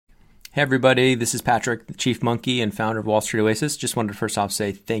Hey everybody, this is Patrick, the Chief Monkey and founder of Wall Street Oasis. Just wanted to first off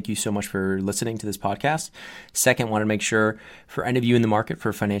say thank you so much for listening to this podcast. Second, want to make sure for any of you in the market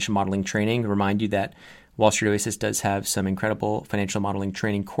for financial modeling training, remind you that Wall Street Oasis does have some incredible financial modeling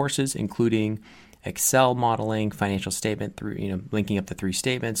training courses, including Excel modeling, financial statement through, linking up the three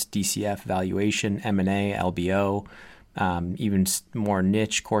statements, DCF, valuation, M&A, LBO, even more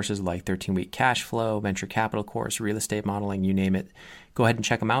niche courses like 13-week cash flow, venture capital course, real estate modeling, you name it. Go ahead and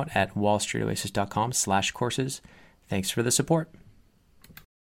check them out at wallstreetoasis.com/courses. Thanks for the support.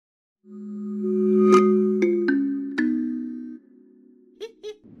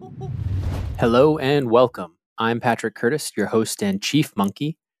 Hello and welcome. I'm Patrick Curtis, your host and Chief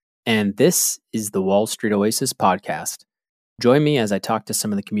Monkey, and this is the Wall Street Oasis podcast. Join me as I talk to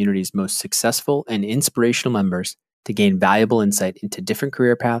some of the community's most successful and inspirational members to gain valuable insight into different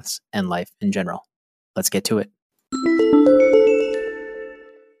career paths and life in general. Let's get to it.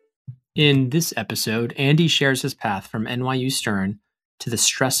 In this episode, Andy shares his path from NYU Stern to the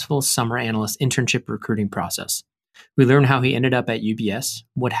stressful summer analyst internship recruiting process. We learn how he ended up at UBS,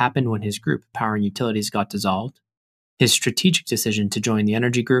 what happened when his group, Power and Utilities, got dissolved, his strategic decision to join the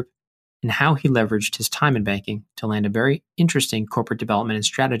energy group, and how he leveraged his time in banking to land a very interesting corporate development and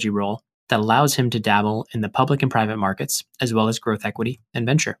strategy role that allows him to dabble in the public and private markets, as well as growth equity and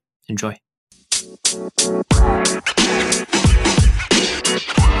venture. Enjoy.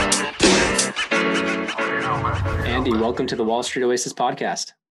 Andy, welcome to the Wall Street Oasis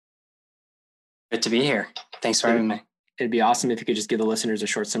podcast. Good to be here. Thanks for having me. It'd be awesome if you could just give the listeners a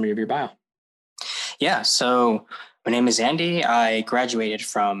short summary of your bio. Yeah, so my name is Andy. I graduated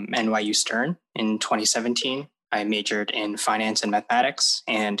from NYU Stern in 2017. I majored in finance and mathematics,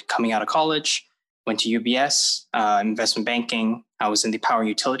 and coming out of college, went to UBS, investment banking. I was in the Power and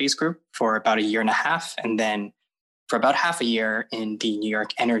Utilities group for about a year and a half, and then for about half a year in the New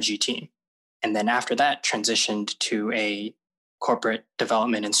York energy team. And then after that, transitioned to a corporate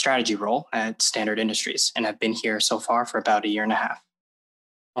development and strategy role at Standard Industries. And I've been here so far for about a year and a half.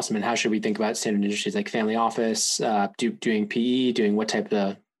 Awesome. And how should we think about Standard Industries, like family office, doing PE, doing what type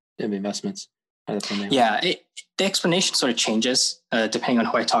of investments? Yeah, the explanation sort of changes depending on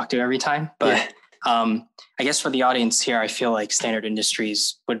who I talk to every time. But I guess for the audience here, I feel like Standard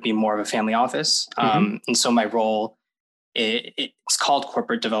Industries would be more of a family office. And so my role, it's called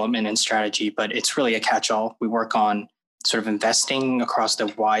corporate development and strategy, but it's really a catch-all. We work on sort of investing across the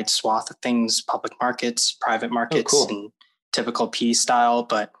wide swath of things, public markets, private markets, and typical PE style.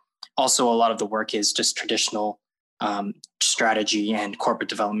 But also a lot of the work is just traditional strategy and corporate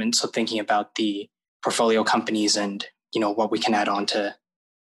development. So thinking about the portfolio companies and, what we can add on to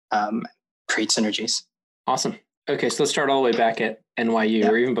create synergies. Awesome. Okay. So let's start all the way back at NYU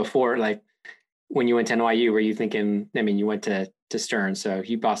or even before, like when you went to NYU, were you thinking, you went to Stern, so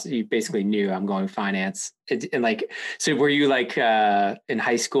you basically knew I'm going finance. So were you in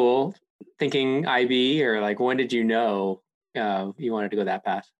high school thinking IB, or when did you know you wanted to go that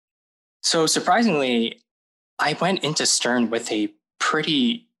path? So surprisingly, I went into Stern with a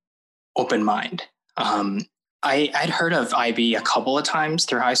pretty open mind. I'd heard of IB a couple of times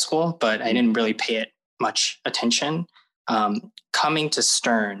through high school, but I didn't really pay it much attention. Coming to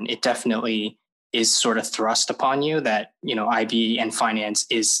Stern, it definitely is sort of thrust upon you that, IB and finance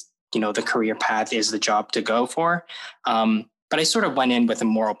is, the career path, is the job to go for. But I sort of went in with a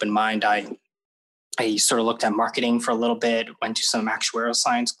more open mind. I sort of looked at marketing for a little bit, went to some actuarial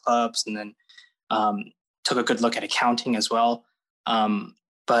science clubs, and then took a good look at accounting as well.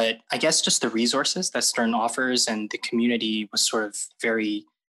 But I guess just the resources that Stern offers and the community was sort of very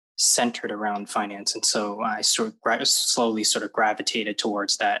centered around finance. And so I slowly gravitated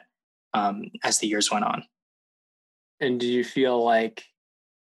towards that as the years went on. And did you feel like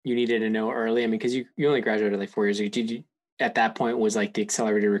you needed to know early? Because you only graduated 4 years ago. Did you, at that point, was the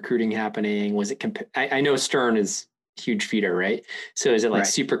accelerated recruiting happening? Was it, I know Stern is huge feeder, right? So is it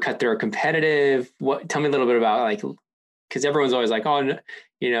super cutthroat competitive? Tell me a little bit about because everyone's always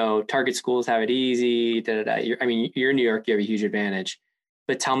target schools have it easy. You're in New York, you have a huge advantage,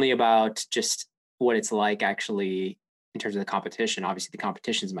 but tell me about just what it's like actually in terms of the competition. Obviously the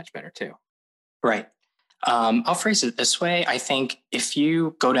competition is much better too. Right. I'll phrase it this way. I think if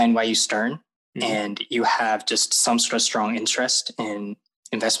you go to NYU Stern and you have just some sort of strong interest in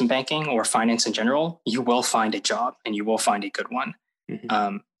investment banking or finance in general, you will find a job and you will find a good one.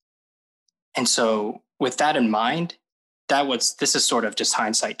 And so with that in mind, this is sort of just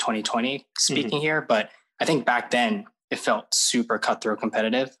hindsight 2020 speaking here, but I think back then it felt super cutthroat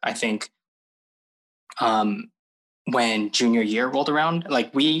competitive. I think when junior year rolled around,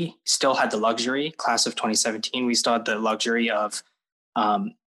 we still had the luxury, class of 2017, we still had the luxury of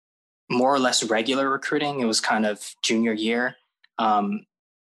more or less regular recruiting. It was kind of junior year. I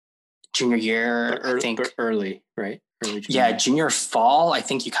think early, right? Early junior year. Junior fall, I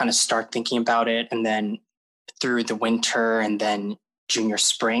think you kind of start thinking about it, and then through the winter and then junior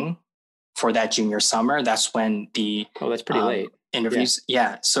spring for that junior summer, that's when that's pretty late interviews.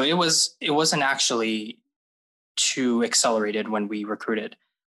 Yeah. So it wasn't actually too accelerated when we recruited.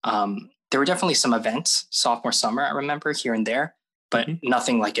 There were definitely some events sophomore summer, I remember, here and there, but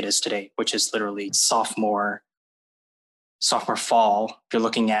nothing like it is today, which is literally sophomore fall. You're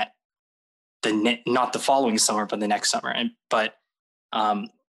looking at not the following summer, but the next summer.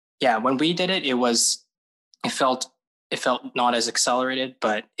 When we did it, it felt not as accelerated,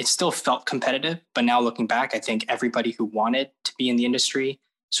 but it still felt competitive. But now looking back, I think everybody who wanted to be in the industry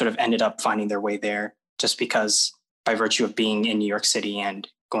sort of ended up finding their way there, just because by virtue of being in New York City and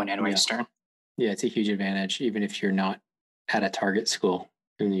going to NYU Stern. Yeah, it's a huge advantage, even if you're not at a target school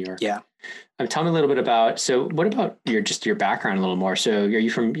in New York. Yeah. Tell me a little bit what about your background a little more? So are you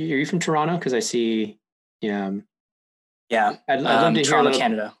from Toronto? Because I see, yeah. I'd love to Toronto,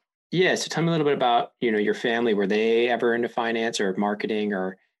 Canada. Yeah. So tell me a little bit about, your family. Were they ever into finance or marketing,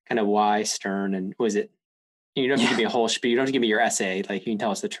 or kind of why Stern? And was it, you don't have to give me a whole spiel. You don't have to give me your essay. Like, you can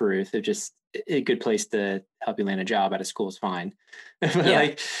tell us the truth. It's just a good place to help you land a job at a school is fine. But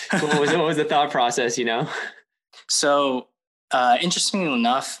what was the thought process, So, interestingly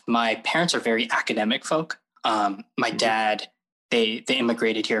enough, my parents are very academic folk. My dad, they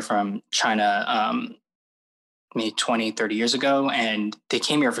immigrated here from China, maybe 20, 30 years ago, and they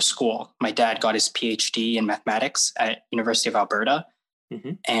came here for school. My dad got his PhD in mathematics at University of Alberta.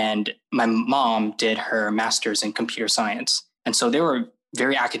 And my mom did her master's in computer science. And so they were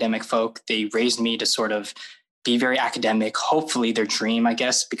very academic folk. They raised me to sort of be very academic. Hopefully their dream, I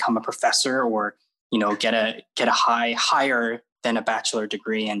guess, become a professor or, get a higher than a bachelor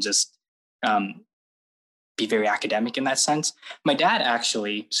degree and just be very academic in that sense. My dad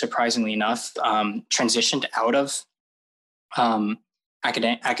actually, surprisingly enough, transitioned out of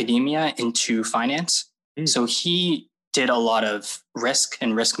academia into finance. So he did a lot of risk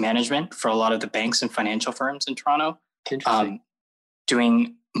and risk management for a lot of the banks and financial firms in Toronto,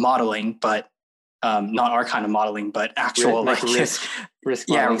 doing modeling, but not our kind of modeling, but actual risk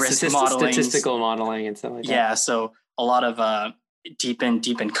modeling, modeling, statistical modeling and stuff like that. Yeah. So a lot of deep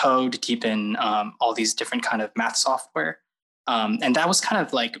in code, deep in all these different kind of math software. And that was kind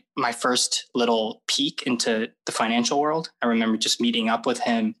of like my first little peek into the financial world. I remember just meeting up with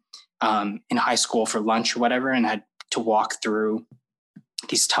him in high school for lunch or whatever, and I had to walk through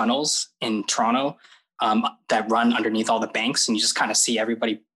these tunnels in Toronto that run underneath all the banks, and you just kind of see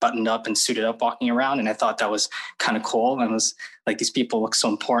everybody buttoned up and suited up walking around. And I thought that was kind of cool. And I was like, these people look so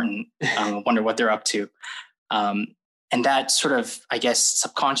important. I wonder what they're up to. And that sort of, I guess,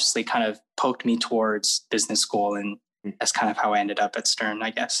 subconsciously kind of poked me towards business school. And that's kind of how I ended up at Stern,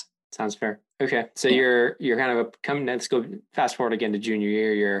 I guess. Sounds fair. Okay. So you're kind of coming, let's go fast forward again to junior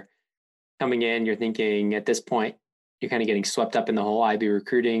year. You're coming in, you're thinking at this point, you're kind of getting swept up in the whole IB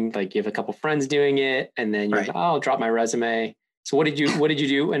recruiting. Like, you have a couple friends doing it, and then you're like, I'll drop my resume. So what did you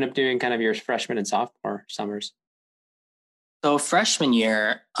do end up doing kind of your freshman and sophomore summers? So freshman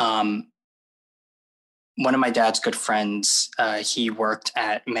year, one of my dad's good friends, he worked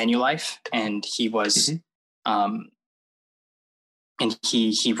at Manulife, and he was, and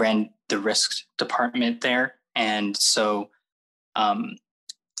he ran the risk department there. And so,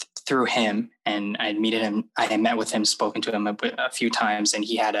 through him, and I had met with him, spoken to him a few times, and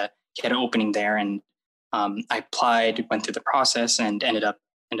he had an opening there, and I applied, went through the process, and ended up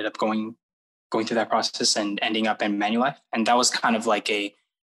going through that process and ending up in Manulife. And that was kind of like a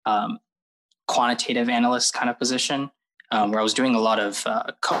quantitative analyst kind of position, where I was doing a lot of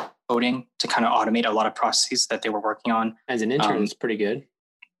coding to kind of automate a lot of processes that they were working on. As an intern, it's pretty good.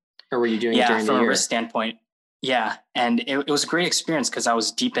 Or were you doing it during the year? Yeah, from a risk standpoint. Yeah. And it was a great experience because I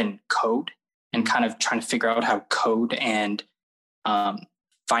was deep in code and kind of trying to figure out how code and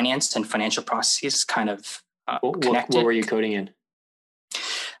finance and financial processes kind of connected. What were you coding in?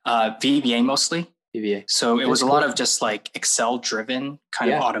 VBA mostly. VBA. So it was a lot of just like Excel driven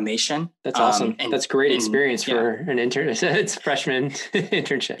kind of automation. That's awesome. And that's great experience for an intern. It's a freshman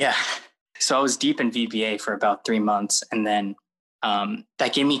internship. Yeah. So I was deep in VBA for about 3 months. And then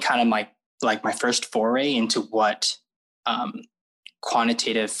that gave me kind of my first foray into what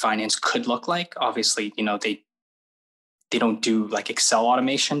quantitative finance could look like. Obviously, they don't do like Excel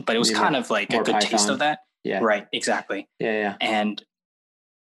automation, but it was kind of like a good Python. Taste of that. Yeah. Right. Exactly. Yeah. And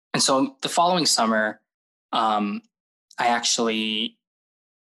so the following summer, sophomore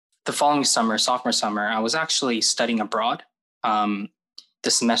summer, I was actually studying abroad.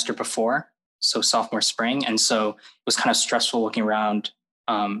 the semester before, so sophomore spring. And so it was kind of stressful looking around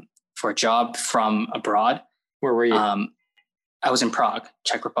for a job from abroad. Where were you? I was in Prague,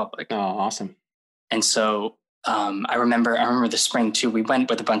 Czech Republic. Oh, awesome. And so I remember the spring too. We went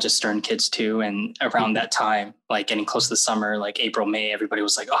with a bunch of Stern kids too. And around that time, like getting close to the summer, like April, May, everybody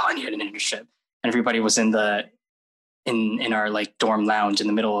was like, oh, I need an internship. And everybody was in our like dorm lounge in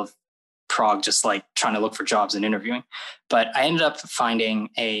the middle of Prague, just like trying to look for jobs and interviewing. But I ended up finding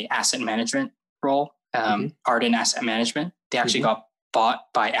a asset management role, Arden Asset Management. They actually got bought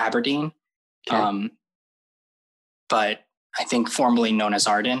by Aberdeen. Okay. But I think formerly known as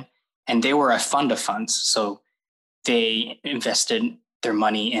Arden. And they were a fund of funds. So they invested their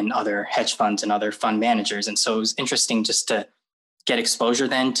money in other hedge funds and other fund managers. And so it was interesting just to get exposure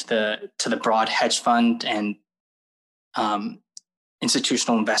then to the broad hedge fund and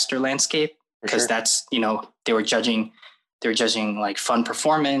institutional investor landscape, because that's, they were judging like fund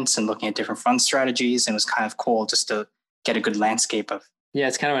performance and looking at different fund strategies. And it was kind of cool just to get a good landscape of. Yeah,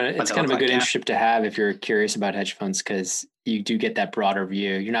 it's kind of a good internship to have if you're curious about hedge funds, because you do get that broader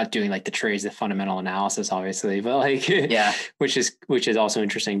view. You're not doing like the trades, the fundamental analysis, obviously, but like, yeah, which is also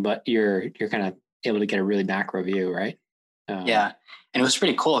interesting. But you're kind of able to get a really macro view, right? Yeah, and it was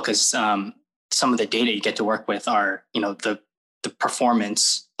pretty cool because some of the data you get to work with are the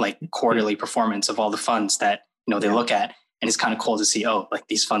performance, like quarterly performance of all the funds that they look at. And it's kind of cool to see, oh, like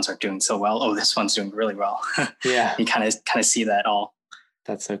these funds are doing so well. Oh, this fund's doing really well. Yeah, you kind of see that all.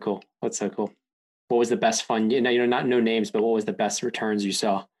 That's so cool. What was the best fund? Not no names, but what was the best returns you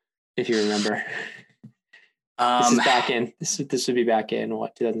saw, if you remember? This is back in. This would be back in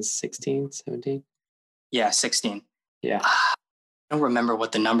what, 2016, 17? Yeah, 16. Yeah. I don't remember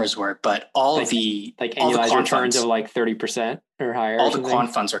what the numbers were, but all annualized returns of like 30% or higher. All the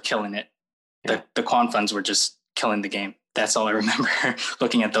quant funds were killing it. Yeah. The quant funds were just killing the game. That's all I remember.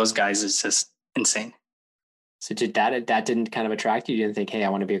 Looking at those guys is just insane. So did that didn't kind of attract you? You didn't think, hey, I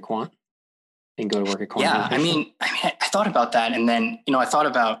want to be a quant and go to work at quant? Yeah, I thought about that, and then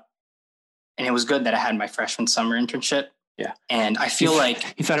and it was good that I had my freshman summer internship. Yeah, and I feel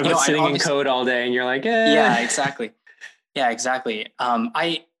like you thought about sitting in code all day, and you're like, yeah, exactly. Yeah, exactly.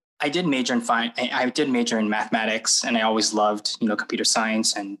 I did major in I did major in mathematics, and I always loved computer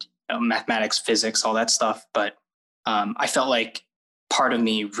science and mathematics, physics, all that stuff. But I felt like part of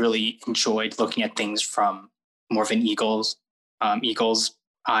me really enjoyed looking at things from more of an eagle's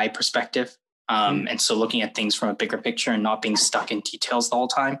eye perspective. And so looking at things from a bigger picture and not being stuck in details the whole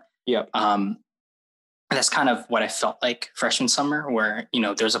time. Yeah. That's kind of what I felt like freshman summer, where,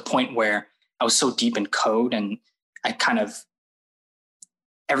 there's a point where I was so deep in code and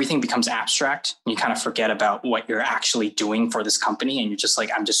everything becomes abstract. And you kind of forget about what you're actually doing for this company. And you're just like,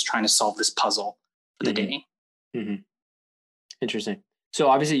 I'm just trying to solve this puzzle for the day. Mm-hmm. Interesting. So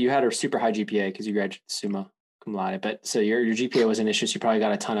obviously you had a super high GPA because you graduated summa cum laude, but so your GPA was an issue. So you probably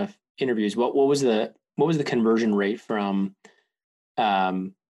got a ton of interviews. What was the conversion rate from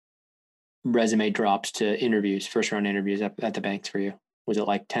resume drops to interviews, first round interviews at the banks for you? Was it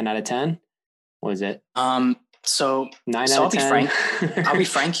like 10 out of 10? Was it? So 9 out of 10? I'll be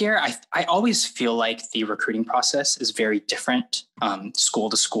frank here. I always feel like the recruiting process is very different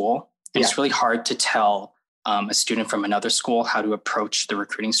school to school. And It's really hard to tell a student from another school how to approach the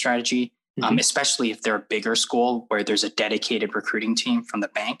recruiting strategy, especially if they're a bigger school where there's a dedicated recruiting team from the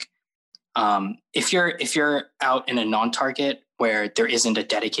bank. If you're out in a non-target where there isn't a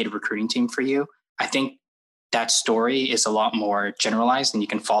dedicated recruiting team for you, I think that story is a lot more generalized and you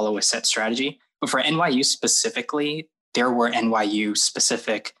can follow a set strategy. But for NYU specifically, there were NYU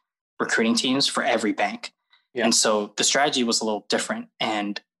specific recruiting teams for every bank. Yeah. And so the strategy was a little different.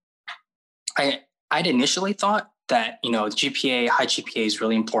 And I'd initially thought that, high GPA is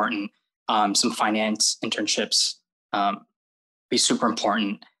really important. Some finance internships be super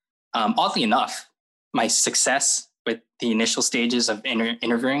important. Oddly enough, my success with the initial stages of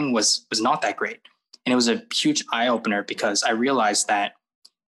interviewing was not that great. And it was a huge eye opener because I realized that,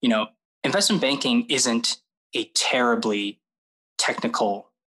 investment banking isn't a terribly technical.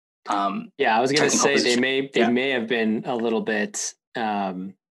 I was going to say position. They may have been a little bit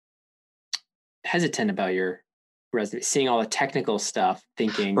hesitant about your resume, seeing all the technical stuff,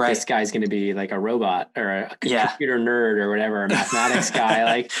 thinking this guy's going to be like a robot or a computer nerd or whatever, a mathematics guy.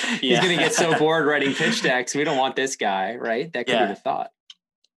 Like he's going to get so bored writing pitch decks. We don't want this guy, right? That could be the thought.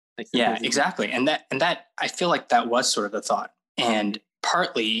 Like, exactly. And that I feel like that was sort of the thought. And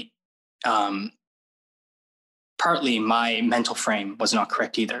partly my mental frame was not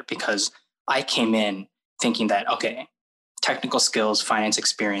correct either, because I came in thinking that, okay, technical skills, finance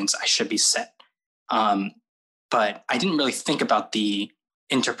experience, I should be set. But I didn't really think about the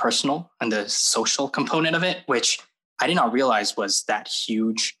interpersonal and the social component of it, which I did not realize was that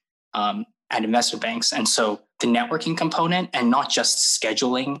huge at investment banks. And so the networking component, and not just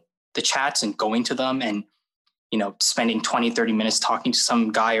scheduling the chats and going to them and, spending 20, 30 minutes talking to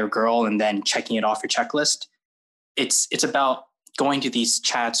some guy or girl and then checking it off your checklist. It's about going to these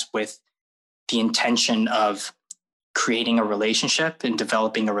chats with the intention of creating a relationship and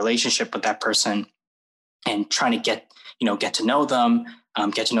developing a relationship with that person and trying to get to know them,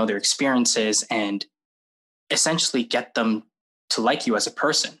 get to know their experiences, and essentially get them to like you as a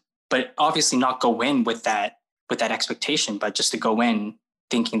person. But obviously not go in with that expectation, but just to go in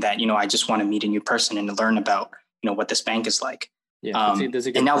thinking that, I just want to meet a new person and learn about, what this bank is like. Yeah. That's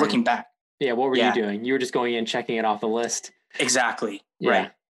a good and now point. Looking back. Yeah. What were you doing? You were just going in, checking it off the list. Exactly. Yeah.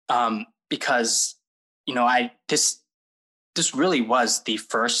 Right. Because, this really was the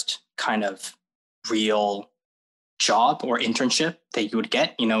first kind of real job or internship that you would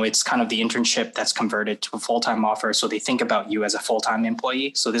get. It's kind of the internship that's converted to a full-time offer. So they think about you as a full-time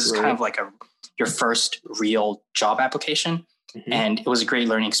employee. So this is kind of like your first real job application. Mm-hmm. And it was a great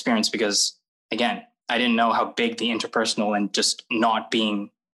learning experience because, again, I didn't know how big the interpersonal and just not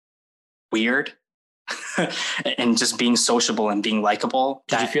being weird and just being sociable and being likable.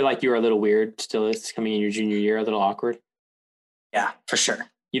 Did you feel like you were a little weird still? It's coming in your junior year, a little awkward? Yeah, for sure.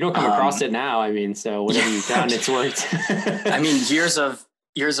 You don't come across it now. I mean, so whatever you've done, it's worked. I mean, years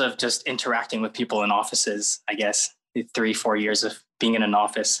of just interacting with people in offices, I guess 3-4 years of being in an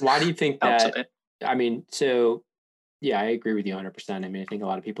office. Why do you think that? I mean, so yeah, I agree with you 100%. I mean, I think a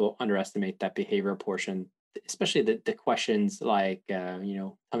lot of people underestimate that behavior portion, especially the questions like, tell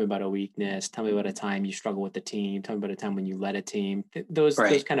me about a weakness, tell me about a time you struggle with the team, tell me about a time when you led a team. Those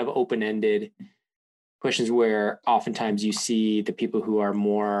kind of open-ended questions where oftentimes you see the people who are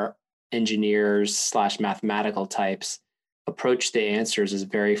more engineers / mathematical types approach the answers as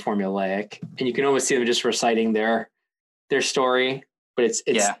very formulaic, and you can almost see them just reciting their story, but it's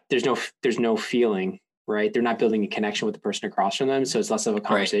there's no feeling, right? They're not building a connection with the person across from them. So it's less of a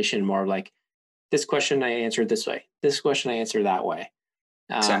conversation, more like, this question I answered this way, this question I answered that way.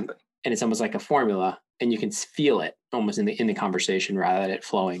 Exactly. And it's almost like a formula, and you can feel it almost in the conversation rather than it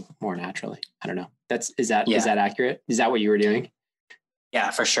flowing more naturally. I don't know. Is that accurate? Is that what you were doing?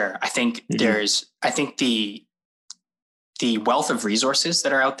 Yeah, for sure. I think the wealth of resources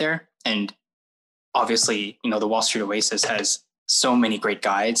that are out there, and obviously, the Wall Street Oasis has so many great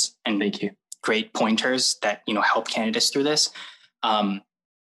guides and great pointers that, help candidates through this.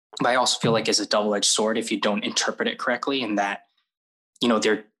 But I also feel like it's a double-edged sword if you don't interpret it correctly, in that,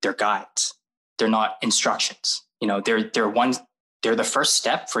 they're guides. They're not instructions. They're the first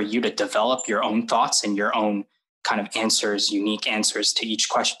step for you to develop your own thoughts and your own kind of answers, unique answers to each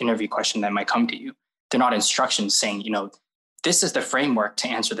interview question that might come to you. They're not instructions saying, this is the framework to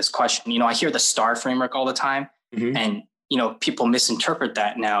answer this question. I hear the STAR framework all the time. Mm-hmm. And, people misinterpret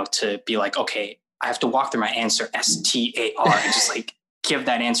that now to be like, okay, I have to walk through my answer STAR and just like give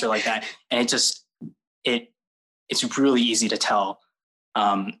that answer like that. And it's really easy to tell.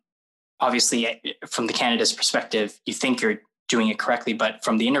 Obviously, from the candidate's perspective, you think you're doing it correctly, but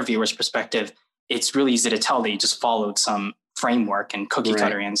from the interviewer's perspective, it's really easy to tell that you just followed some framework and cookie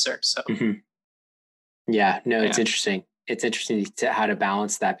cutter answer. So, It's interesting. It's interesting how to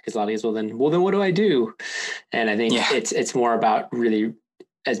balance that, because a lot of guys, well then what do I do? And I think it's more about really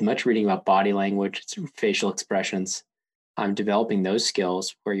as much reading about body language, facial expressions, developing those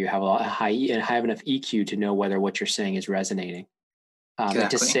skills where you have high enough EQ to know whether what you're saying is resonating.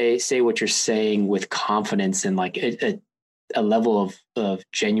 Exactly. To say what you're saying with confidence and like a level of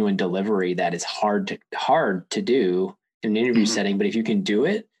genuine delivery that is hard to do in an interview setting. But if you can do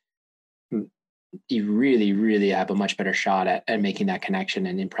it, you really, really have a much better shot at making that connection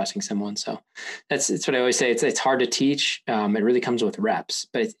and impressing someone. So it's what I always say. It's hard to teach. It really comes with reps,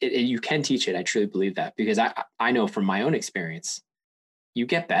 but you can teach it. I truly believe that, because I know from my own experience, you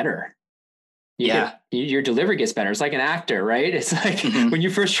get better. Your delivery gets better. It's like an actor, right? It's like when you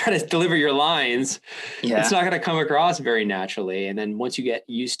first try to deliver your lines, it's not going to come across very naturally. And then once you get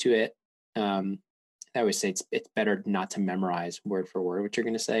used to it, I always say it's better not to memorize word for word what you're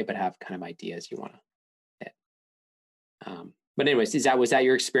going to say, but have kind of ideas you want to hit. But anyways, was that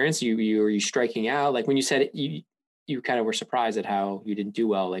your experience? Were you striking out? Like when you said it, you kind of were surprised at how you didn't do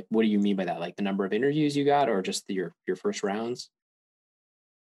well. Like, what do you mean by that? Like the number of interviews you got, or just your first rounds?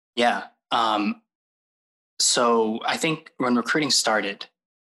 Yeah. So I think when recruiting started,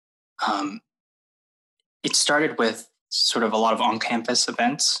 it started with sort of a lot of on-campus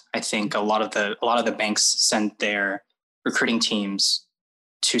events. I think a lot of the banks sent their recruiting teams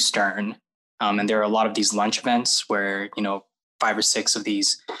to Stern. And there are a lot of these lunch events where, 5 or 6 of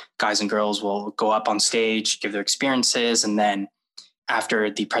these guys and girls will go up on stage, give their experiences. And then after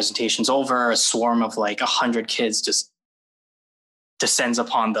the presentation's over, a swarm of like 100 kids just descends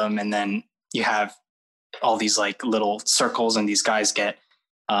upon them. And then you have all these like little circles and these guys get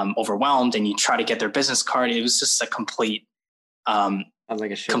overwhelmed and you try to get their business card. It was just a complete,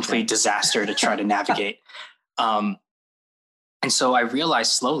 disaster to try to navigate. And so I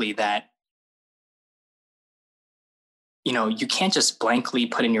realized slowly that, you can't just blankly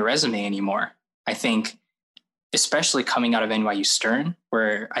put in your resume anymore. I think, especially coming out of NYU Stern,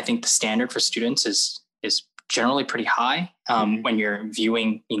 where I think the standard for students is generally pretty high when you're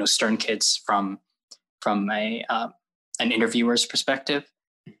viewing, Stern kids from an interviewer's perspective.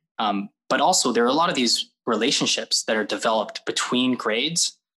 But also there are a lot of these relationships that are developed between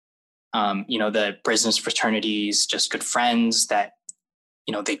grades. The business fraternities, just good friends that,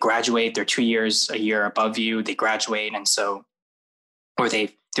 they graduate, they're 2 years, a year above you, they graduate. And so, or they're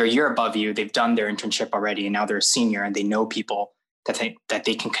a year above you, they've done their internship already, and now they're a senior and they know people that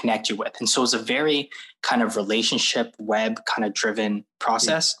they can connect you with. And so it's a very kind of relationship web kind of driven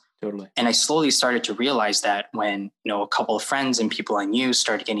process. Yeah, totally. And I slowly started to realize that when, a couple of friends and people I knew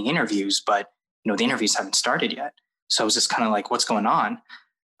started getting interviews, but, the interviews haven't started yet. So I was just kind of like, what's going on?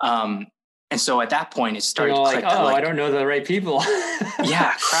 And so at that point, it started to click. I don't know the right people.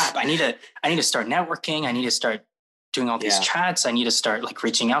 Yeah, crap. I need to start networking. I need to start doing all these chats. I need to start like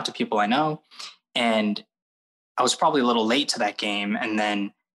reaching out to people I know. And I was probably a little late to that game. And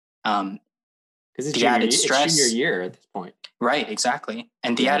then because the added stress, it's junior year at this point. Right, exactly.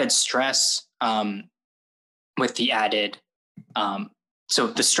 And the added stress with the added, so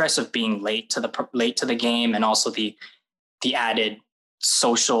the stress of being late to the game, and also the added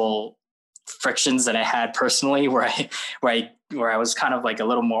social frictions that I had personally, where I was kind of like a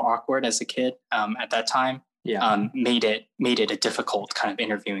little more awkward as a kid at that time. Yeah, made it a difficult kind of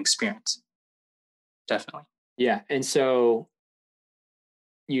interviewing experience. Definitely. Yeah, and so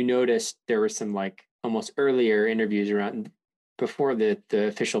you noticed there were some like almost earlier interviews around before the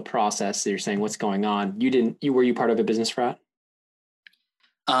official process. You're saying what's going on. Were you part of a business frat?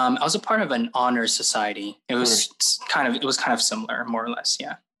 I was a part of an honor society. It was kind of similar, more or less.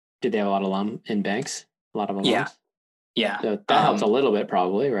 Yeah. Did they have a lot of alum in banks? A lot of alums? Yeah. So that helped a little bit,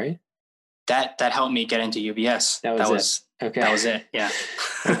 probably, right? That helped me get into UBS. That was it. Okay. That was it. Yeah.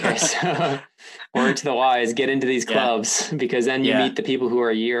 Okay. So word to the wise, get into these clubs because then you meet the people who are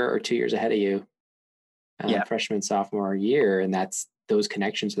a year or 2 years ahead of you. Freshman, sophomore year. And those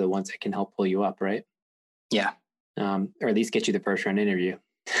connections are the ones that can help pull you up, right? Yeah. Or at least get you the first round interview.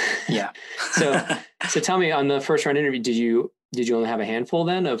 Yeah. So tell me, on the first round interview, did you only have a handful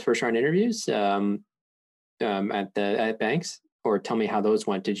then of first round interviews at banks, or tell me how those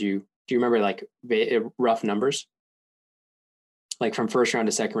went? Do you remember like rough numbers, like from first round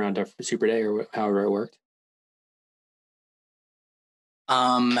to second round to Super Day, or however it worked?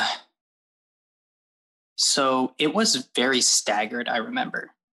 So it was very staggered, I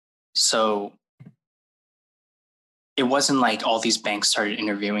remember. So it wasn't like all these banks started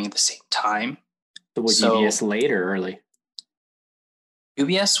interviewing at the same time. So was UBS late or early?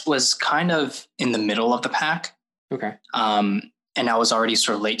 UBS was kind of in the middle of the pack. Okay. And I was already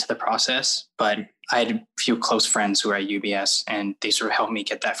sort of late to the process, but I had a few close friends who were at UBS and they sort of helped me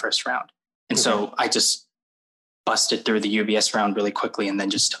get that first round. And so I just busted through the UBS round really quickly and then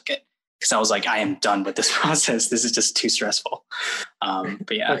just took it because I was like, I am done with this process. This is just too stressful.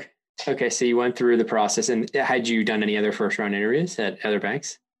 But yeah. Okay. So you went through the process, and had you done any other first round interviews at other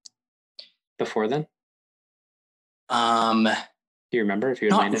banks before then? Do you remember if you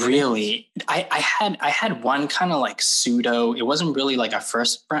had not really? I had one kind of like pseudo. It wasn't really like a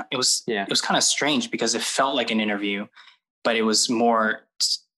first round. It was kind of strange because it felt like an interview, but it was more.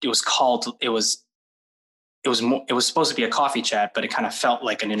 It was supposed to be a coffee chat, but it kind of felt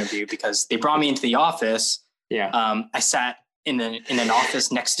like an interview because they brought me into the office. Yeah. I sat in an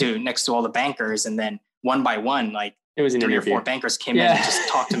office next to all the bankers, and then one by one, like it was an 3 interview. or 4 bankers came in and just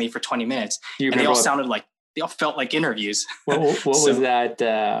talked to me for 20 minutes, and they all sounded like. They all felt like interviews. What was that?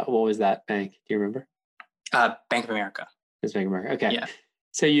 What was that bank? Do you remember? Bank of America. It was Bank of America. Okay. Yeah.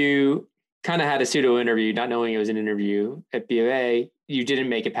 So you kind of had a pseudo interview, not knowing it was an interview at B of A. You didn't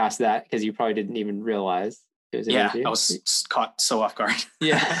make it past that because you probably didn't even realize it was an interview. I was caught so off guard.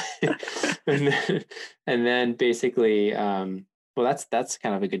 Yeah. and then basically, well, that's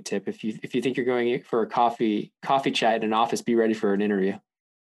kind of a good tip. If you think you're going for a coffee chat in an office, be ready for an interview.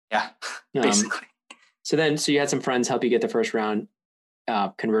 Yeah. Basically. So you had some friends help you get the first round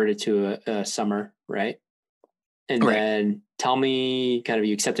converted to a summer, right? And then tell me, kind of,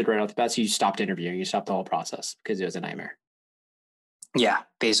 you accepted right off the bat, so you stopped interviewing, you stopped the whole process because it was a nightmare. Yeah,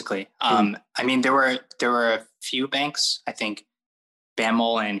 basically. I mean, there were a few banks, I think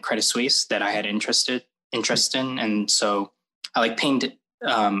BAML and Credit Suisse, that I had interest in, and so I like pinged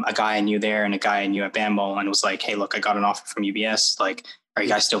a guy I knew there and a guy I knew at BAML, and was like, "Hey, look, I got an offer from UBS. Like, are you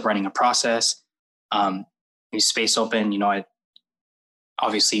guys still running a process? Is space open? You know,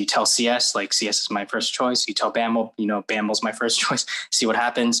 obviously you tell CS, like CS is my first choice. You tell BAML, you know, BAML's my first choice. See what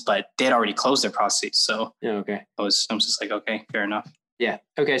happens." But they had already closed their process, so Yeah, okay. I'm just like, okay, fair enough. Yeah.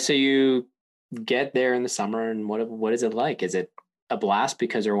 Okay. So you get there in the summer, and what is it like? Is it a blast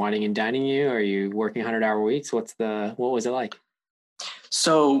because they're whining and dining you? Are you working 100-hour weeks? What was it like?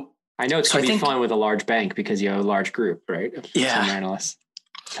 So I know it's going to be fun with a large bank because you have a large group, right? Of summer analysts.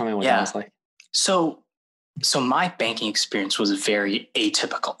 Tell me what that was like. So my banking experience was very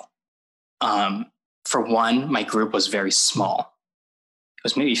atypical. For one, my group was very small. It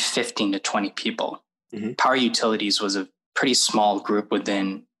was maybe 15 to 20 people. Mm-hmm. Power Utilities was a pretty small group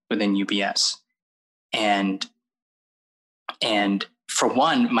within UBS. And for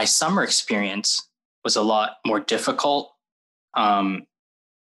one, my summer experience was a lot more difficult,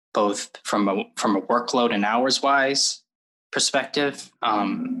 both from a workload and hours wise perspective,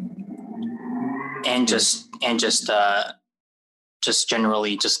 and just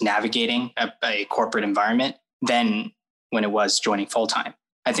generally just navigating a corporate environment than when it was joining full time.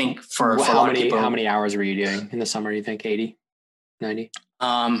 I think for a lot of people, how many hours were you doing in the summer? You think 80, 90?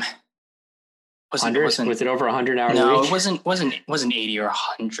 Was it over 100 hours a week? No, it wasn't 80 or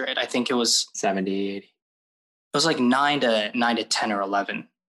 100. I think it was 70, 80. It was like 9 to 10 or 11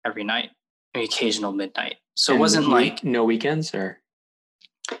 every night, maybe occasional midnight. So it wasn't like no weekends, or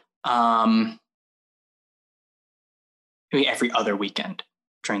maybe every other weekend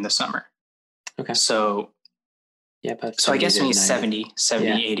during the summer. Okay. So yeah, but so I guess maybe 70,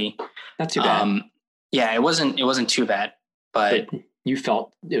 80. Not too bad. Yeah, it wasn't too bad, but you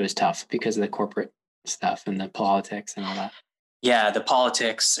felt it was tough because of the corporate stuff and the politics and all that. Yeah, the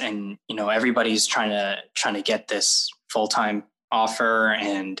politics, and you know, everybody's trying to get this full-time offer,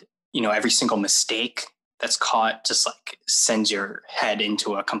 and you know, every single mistake that's caught just like sends your head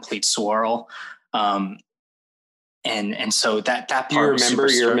into a complete swirl. And so that part. Do you remember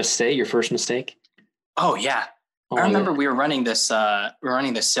your first mistake? Oh yeah. I remember we were running this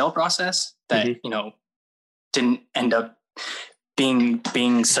sale process that, mm-hmm. you know, didn't end up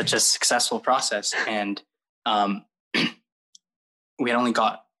being such a successful process. And we only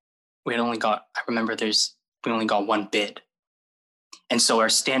got we only got one bid. And so our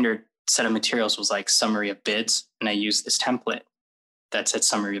standard set of materials was like summary of bids. And I used this template that said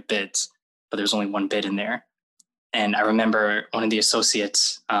summary of bids, but there's only one bid in there. And I remember one of the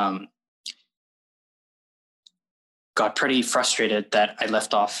associates got pretty frustrated that I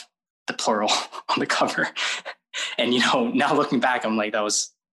left off the plural on the cover. And, you know, now looking back, I'm like, that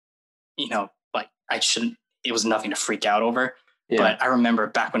was, you know, like it was nothing to freak out over. Yeah. But I remember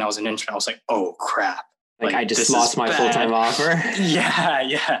back when I was an intern, I was like, oh crap. Like I just lost my full-time offer.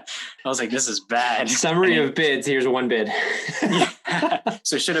 Yeah. I was like, this is bad. Summary of bids. Here's one bid. Yeah.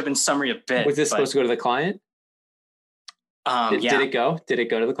 So it should have been summary of bids. Was this supposed to go to the client? Did it go? Did it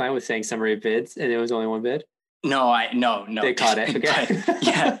go to the client with saying summary of bids and it was only one bid? No. They caught it. Okay.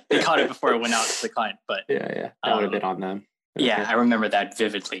 Yeah, they caught it before it went out to the client. But yeah, that would have been on them. Okay. Yeah, I remember that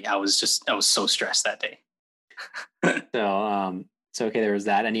vividly. I was so stressed that day. So okay, there was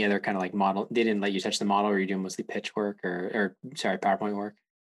that. Any other kind of like model? They didn't let you touch the model, or were you doing mostly pitch work or PowerPoint work?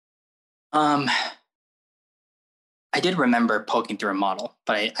 I did remember poking through a model,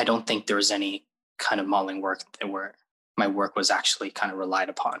 but I don't think there was any kind of modeling work where my work was actually kind of relied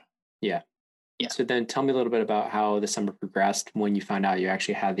upon. Yeah. So then tell me a little bit about how the summer progressed when you found out you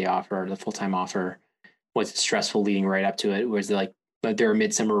actually had the offer, the full-time offer. Was it stressful leading right up to it? Was it like there a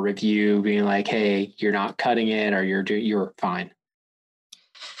midsummer review being like, hey, you're not cutting it, or you're fine?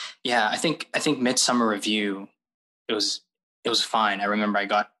 Yeah, I think midsummer review, it was fine. I remember I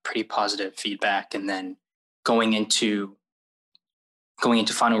got pretty positive feedback, and then going into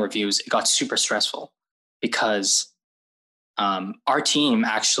final reviews, it got super stressful because our team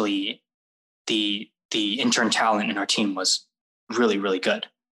actually, the intern talent in our team was really, really good.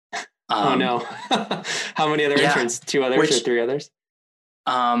 Oh no! How many other interns? 2 others or 3 others?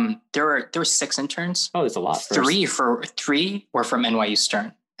 There were 6 interns. Oh, there's a lot. 3 were from NYU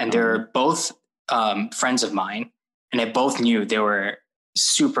Stern. And they're both friends of mine, and they both knew they were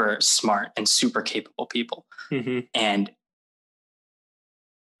super smart and super capable people. Mm-hmm. And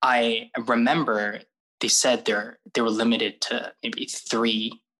I remember they said they were limited to maybe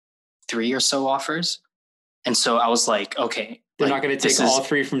three or so offers. And so I was like, okay. They're not going to take all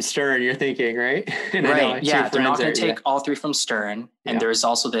three from Stern, you're thinking, right? And right. Yeah. They're not going to take all three from Stern. And there's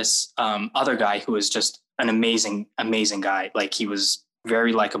also this other guy who was just an amazing, amazing guy. Like he was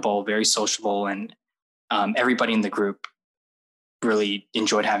very likable, very sociable, and everybody in the group really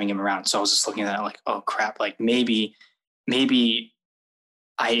enjoyed having him around. So I was just looking at that like, oh crap, like maybe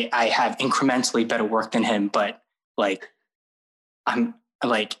I have incrementally better work than him, but like I'm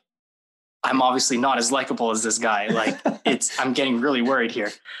obviously not as likable as this guy. Like I'm getting really worried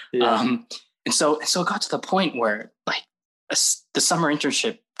here. Yeah. And so it got to the point where like the summer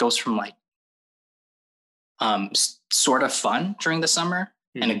internship goes from like sort of fun during the summer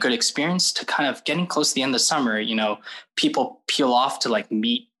and a good experience to kind of getting close to the end of the summer. You know, people peel off to like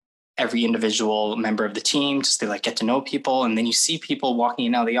meet every individual member of the team, just to like get to know people. And then you see people walking in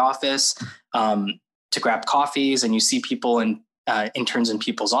and out of the office to grab coffees, and you see people and interns in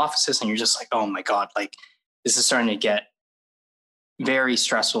people's offices, and you're just like, oh my God, like this is starting to get very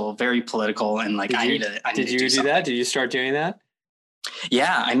stressful, very political. And like, Did you do that? Did you start doing that?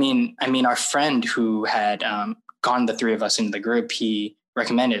 Yeah. I mean, our friend who had gone the three of us into the group, he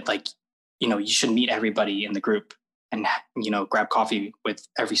recommended like, you know, you should meet everybody in the group and, you know, grab coffee with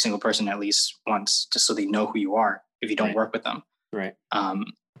every single person at least once, just so they know who you are if you don't work with them. Right.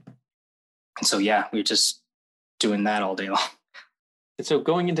 And so, yeah, we're just doing that all day long. And so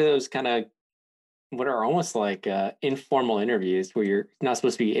going into those kind of what are almost like informal interviews where you're not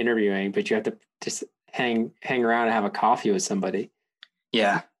supposed to be interviewing, but you have to just hang around and have a coffee with somebody.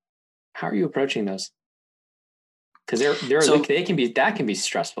 Yeah. How are you approaching those? Because that can be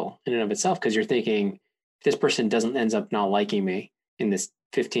stressful in and of itself, because you're thinking, if this person ends up not liking me in this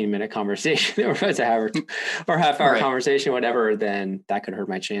 15-minute conversation or half-hour conversation, whatever, then that could hurt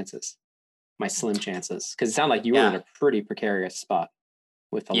my chances, my slim chances. Because it sounded like you were in a pretty precarious spot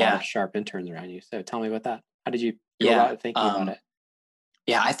with a lot of sharp interns around you. So tell me about that. How did you go about thinking about it?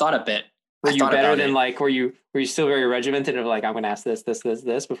 Yeah, I thought a bit. Were you better than like, were you still very regimented of like, I'm going to ask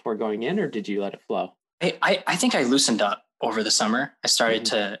this before going in, or did you let it flow? I think I loosened up over the summer. I started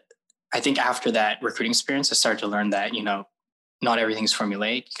to, I think after that recruiting experience, I started to learn that, you know, not everything's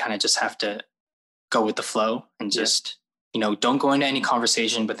formulaic. You kind of just have to go with the flow and just, you know, don't go into any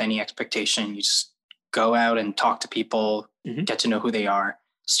conversation with any expectation. You just go out and talk to people, get to know who they are.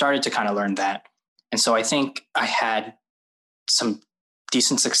 Started to kind of learn that. And so I think I had some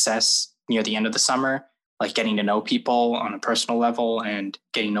decent success near the end of the summer, like getting to know people on a personal level and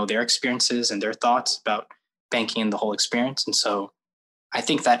getting to know their experiences and their thoughts about banking and the whole experience. And so I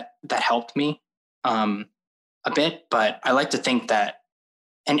think that helped me a bit, but I like to think that,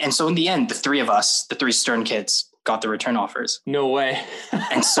 and so in the end, the three of us, the three Stern kids, got the return offers. No way.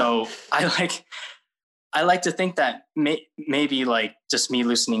 And so I like to think that maybe like just me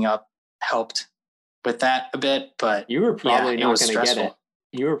loosening up helped with that a bit, but you were probably not going to get it.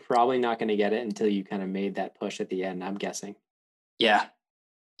 You were probably not going to get it until you kind of made that push at the end, I'm guessing. Yeah.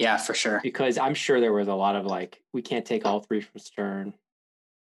 Yeah, for sure. Because I'm sure there was a lot of like, we can't take all three from Stern.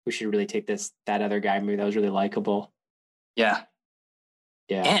 We should really take that other guy. Maybe that was really likable. Yeah.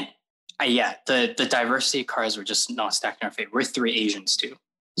 Yeah. And the diversity cards were just not stacked in our favor. We're three Asians too.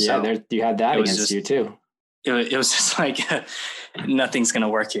 So yeah, you had that against you too. It was just like, nothing's going to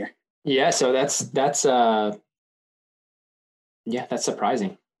work here. Yeah. So that's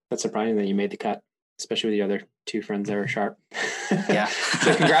surprising. That's surprising that you made the cut, especially with the other two friends that were sharp. Yeah.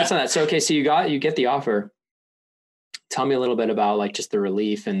 So congrats on that. So, okay. So you get the offer. Tell me a little bit about like just the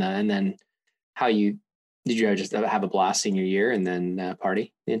relief and then how did you just have a blast senior year and then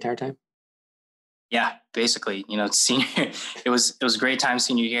party the entire time? Yeah, basically, you know, senior, it was a great time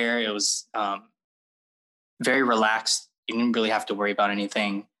senior year. It was very relaxed. You didn't really have to worry about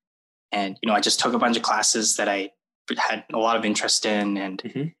anything. And, you know, I just took a bunch of classes that I had a lot of interest in and,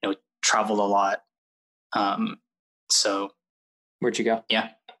 you know, traveled a lot. So. Where'd you go? Yeah.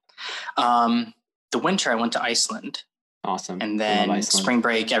 The winter I went to Iceland. Awesome. And then spring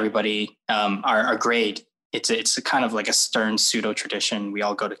break, everybody, our grade, it's a kind of like a Stern pseudo tradition. We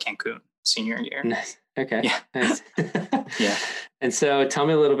all go to Cancun senior year. Nice. Okay. Yeah. Nice. Yeah. And so tell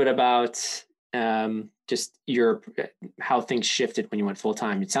me a little bit about just how things shifted when you went full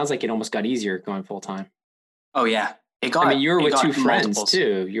time. It sounds like it almost got easier going full time. Oh yeah. You were with two friends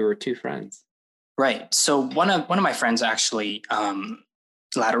too. You were two friends. Right. So one of my friends actually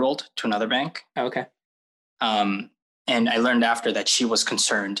lateraled to another bank. Oh, okay. And I learned after that she was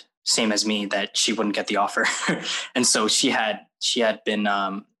concerned, same as me, that she wouldn't get the offer. And so she had been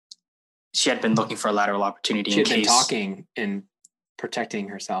looking for a lateral opportunity. She had been talking and protecting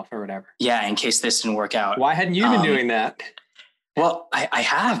herself or whatever. Yeah, in case this didn't work out. Why hadn't you been doing that? Well, I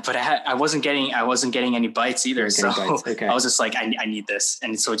have, but I wasn't getting any bites either. So bites. Okay. I was just like, I need this.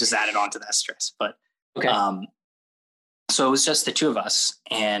 And so it just added on to that stress. But, okay. So it was just the two of us.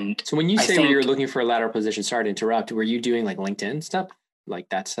 And so when you say you were looking for a lateral position, sorry to interrupt, were you doing like LinkedIn stuff? Like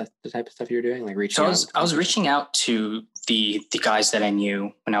that's the type of stuff you were doing, like reaching out? I was reaching out to the guys that I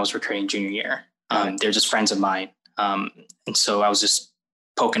knew when I was recruiting junior year. They're just friends of mine. And so I was just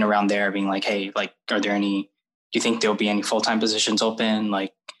poking around there being like, hey, like, do you think there'll be any full-time positions open?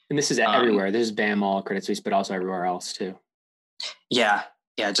 Like, and this is everywhere. This is BAML, Credit Suisse, but also everywhere else too. Yeah.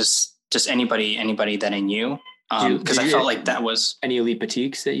 Yeah. Just anybody that I knew. Because I felt like that was any elite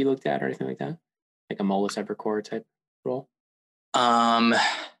boutiques that you looked at or anything like that, like a Moelis Evercore type role.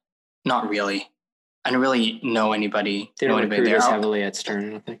 Not really. I don't really know anybody. They don't recruit as heavily at Stern, I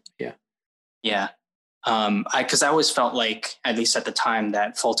don't think. Yeah. Yeah. Because I always felt like, at least at the time,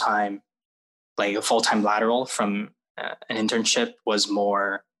 that a full-time lateral from an internship was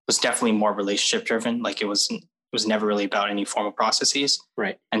definitely more relationship driven. Like it was never really about any formal processes.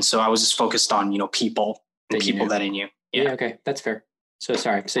 Right. And so I was just focused on, people that I knew. Yeah. Okay. That's fair. So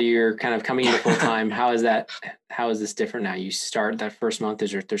sorry. So you're kind of coming into full time. How is this different now? You start that first month.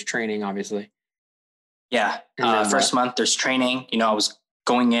 There's training, obviously. Yeah. First month there's training. I was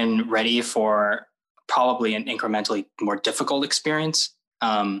going in ready for probably an incrementally more difficult experience.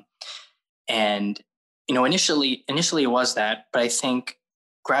 And initially it was that, but I think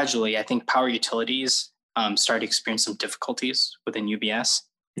gradually, power utilities started to experience some difficulties within UBS.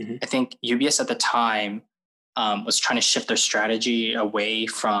 Mm-hmm. I think UBS at the time was trying to shift their strategy away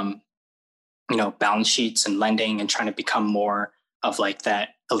from, balance sheets and lending and trying to become more of like that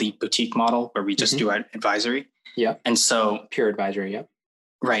elite boutique model where we just do advisory. Yeah. And so pure advisory. Yep.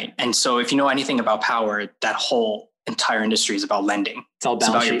 Right. And so if you know anything about power, that whole entire industry is about lending. It's all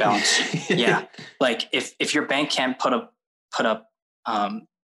balance sheet. Your balance sheet. Yeah. Like if your bank can't put up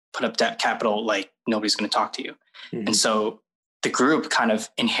debt capital, like nobody's going to talk to you. Mm-hmm. And so the group kind of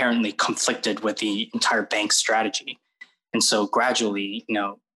inherently conflicted with the entire bank strategy. And so gradually,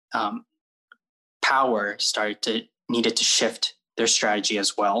 power needed to shift their strategy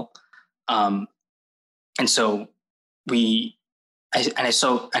as well. And so I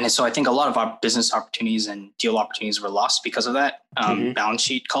think a lot of our business opportunities and deal opportunities were lost because of that balance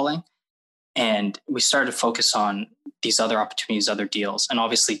sheet culling. And we started to focus on these other opportunities, other deals. And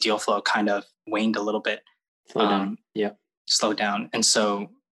obviously deal flow kind of waned a little bit. Slowed down. And so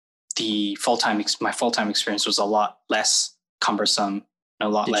my full-time experience was a lot less cumbersome, a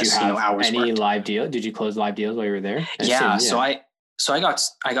lot less hours. Any live deal? Did you close live deals while you were there? Yeah. So I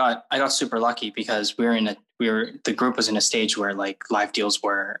got super lucky because the group was in a stage where like live deals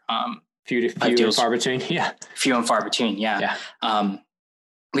were few and far between. Yeah. Few and far between. Yeah.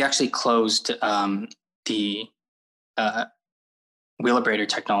 We actually closed the Wheelabrator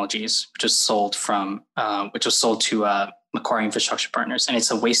Technologies, which was sold to Macquarie Infrastructure Partners, and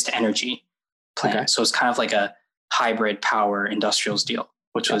it's a waste to energy plant. Okay. So it's kind of like a hybrid power industrials deal,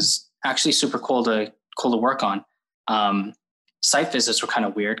 which was actually super cool to work on. Site visits were kind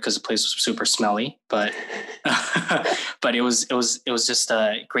of weird because the place was super smelly, but but it was just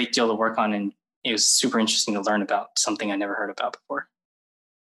a great deal to work on, and it was super interesting to learn about something I never heard about before.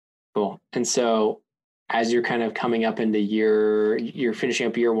 Cool. And so as you're kind of coming up into you're finishing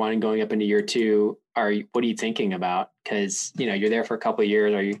up year one and going up into year two, what are you thinking about? Because, you're there for a couple of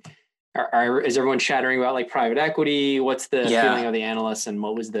years. Is everyone chattering about like private equity? What's the feeling of the analysts, and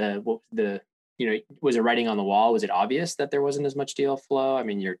what was the, was it writing on the wall? Was it obvious that there wasn't as much deal flow? I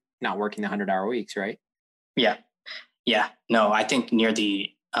mean, you're not working the 100-hour weeks, right? Yeah. Yeah. No, I think near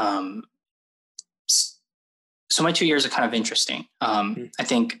the, so my 2 years are kind of interesting. I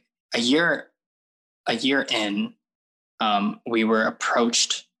think a year in, we were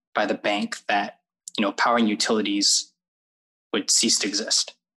approached by the bank that, power and utilities would cease to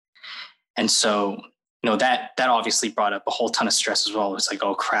exist. And so, that obviously brought up a whole ton of stress as well. It was like,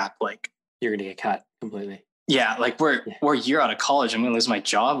 oh crap, like you're going to get cut completely. Yeah. Like we're a year out of college. I'm going to lose my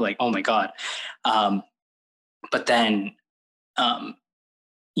job. Like, oh my God. But then,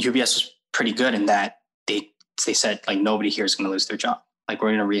 UBS was pretty good in that they said like, nobody here is going to lose their job. Like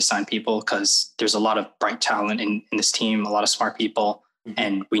we're going to reassign people because there's a lot of bright talent in this team, a lot of smart people,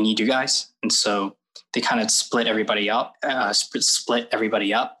 and we need you guys. And so they kind of split everybody up. And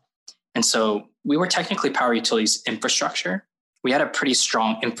so we were technically power utilities infrastructure. We had a pretty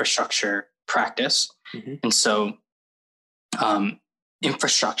strong infrastructure practice. And so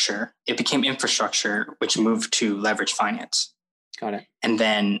infrastructure, it became infrastructure, which moved to leverage finance. Got it. And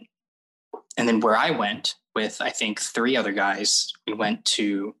then where I went with, I think 3 other guys, we went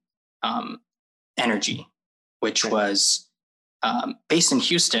to energy, which was based in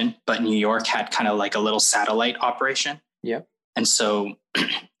Houston, but New York had kind of like a little satellite operation. Yep. And so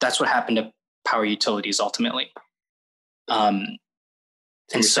that's what happened to Power Utilities ultimately.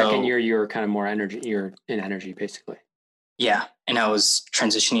 So your second year, you were kind of more energy. You're in energy, basically. Yeah, and I was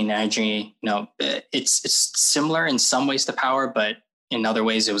transitioning to energy. It's similar in some ways to power, but in other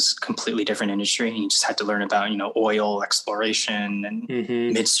ways it was a completely different industry. And you just had to learn about oil exploration and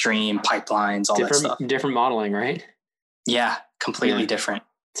midstream pipelines, all that stuff. Different modeling, right? Yeah, completely different.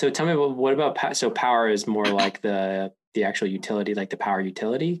 So tell me, what about so power is more like the actual utility, like the power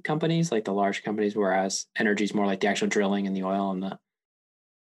utility companies, like the large companies, whereas energy is more like the actual drilling and the oil and the.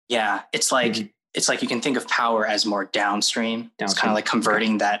 Yeah, it's like it's like you can think of power as more downstream. It's kind of like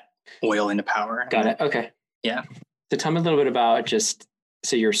converting that oil into power. Got it. Okay. Yeah. So tell me a little bit about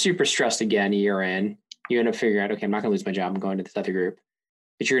so you're super stressed again a year in. You end up figuring out, okay, I'm not going to lose my job. I'm going to this other group.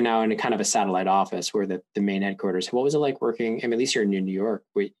 But you're now in a kind of a satellite office where the main headquarters. What was it like working? I mean, at least you're in New York.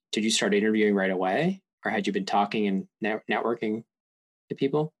 Did you start interviewing right away? Or had you been talking and networking to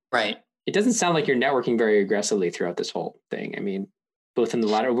people? Right. It doesn't sound like you're networking very aggressively throughout this whole thing. I mean, both in the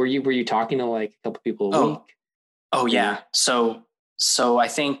latter, were you talking to like a couple people a week? Oh yeah. So I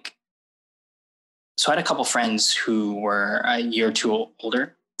think, so I had a couple friends who were a year or two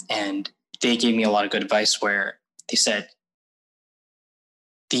older, and they gave me a lot of good advice where they said,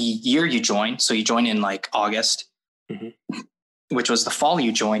 the year you join, so you join in like August, which was the fall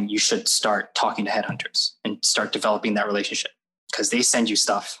you join, you should start talking to headhunters and start developing that relationship, because they send you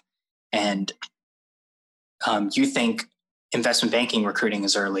stuff and you think investment banking recruiting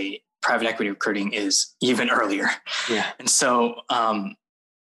is early, private equity recruiting is even earlier. Yeah. And so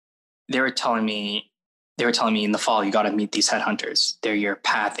they were telling me in the fall, you got to meet these headhunters. They're your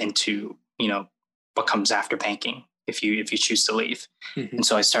path into, what comes after banking if you choose to leave. And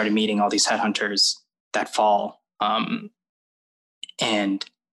so I started meeting all these headhunters that fall. And,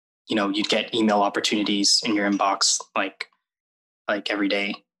 you'd get email opportunities in your inbox, like every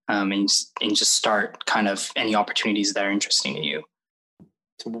day. And just start kind of any opportunities that are interesting to you.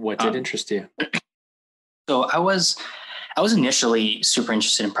 So what did interest you? So I was initially super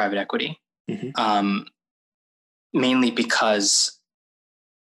interested in private equity, mainly because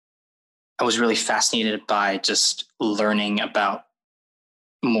I was really fascinated by just learning about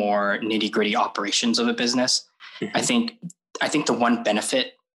more nitty-gritty operations of a business. I think the one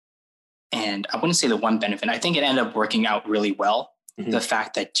benefit, and I wouldn't say the one benefit, I think it ended up working out really well. The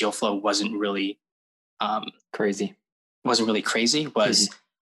fact that deal flow wasn't really crazy was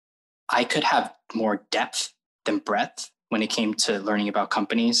I could have more depth than breadth when it came to learning about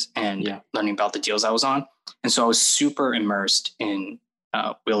companies and learning about the deals I was on. And so I was super immersed in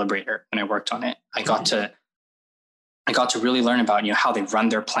Wheel Liberator when I worked on it. I got to really learn about, how they run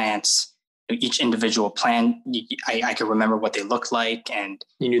their plants. Each individual plan, I could remember what they looked like, and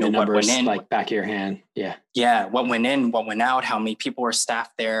you knew the numbers like back of your hand. Yeah. What went in, what went out, how many people were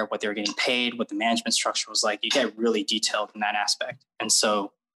staffed there, what they were getting paid, what the management structure was like. You get really detailed in that aspect. And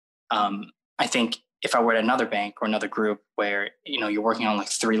so I think if I were at another bank or another group where, you're working on like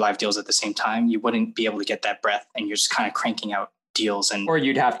 3 live deals at the same time, you wouldn't be able to get that breadth, and you're just kind of cranking out deals. Or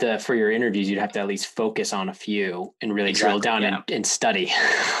you'd have to, for your interviews, you'd have to at least focus on a few and really drill down and study.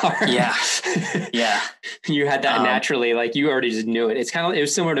 Yeah. You had that naturally, like you already just knew it. It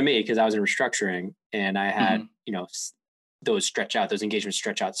was similar to me because I was in restructuring and I had, those engagements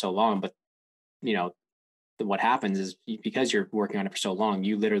stretch out so long, but what happens is because you're working on it for so long,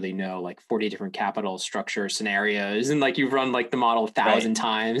 you literally know like 40 different capital structure scenarios, and like you've run like the model 1,000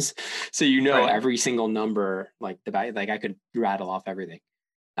 times. So, every single number, like I could rattle off everything.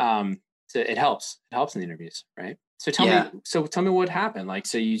 So it helps in the interviews. Right. So tell me what happened. Like,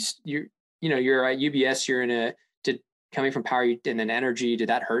 so you're at UBS, coming from power and then energy, did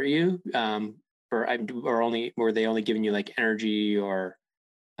that hurt you? Were they only giving you like energy or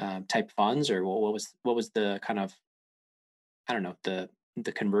type funds, or what was the kind of, I don't know,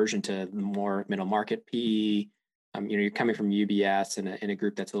 the conversion to more middle market PE? You're coming from UBS in a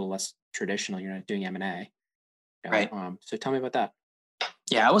group that's a little less traditional. You're not doing M&A, right? So tell me about that.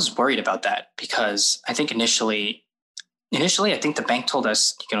 Yeah, I was worried about that because I think initially, I think the bank told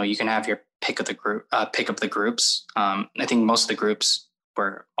us, you can have your pick of the groups. I think most of the groups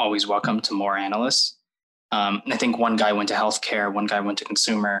were always welcome to more analysts. I think one guy went to healthcare, one guy went to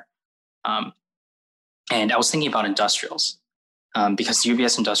consumer. And I was thinking about industrials because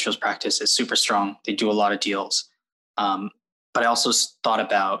UBS industrials practice is super strong. They do a lot of deals. But I also thought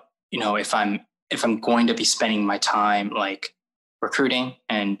about, if I'm going to be spending my time like recruiting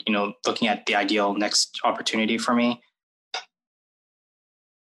and, looking at the ideal next opportunity for me.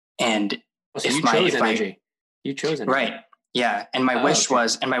 And you chose energy. You chose energy. Right. Yeah. And my wish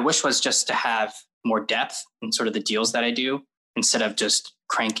was just to have more depth in sort of the deals that I do instead of just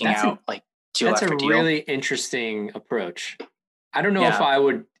cranking out like deal after deal. That's a really interesting approach. I don't know if I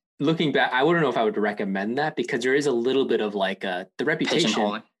would, looking back, I wouldn't know if I would recommend that, because there is a little bit of like the reputation.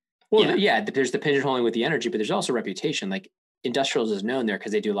 Pigeonholing. Well, there's the pigeonholing with the energy, but there's also reputation. Like Industrials is known there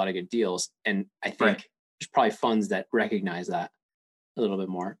because they do a lot of good deals. And I think there's probably funds that recognize that a little bit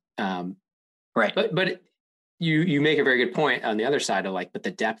more. Right. But you make a very good point on the other side of like, but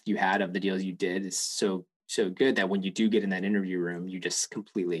the depth you had of the deals you did is so good that when you do get in that interview room, you just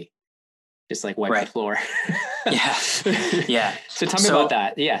completely just like wipe the floor. Yeah. So tell me about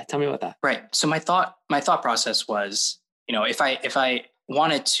that. Yeah. Tell me about that. Right. So my thought process was, if I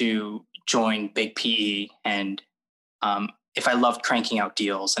wanted to join big PE and, if I loved cranking out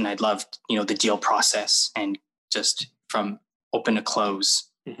deals and I loved, the deal process and just from open to close,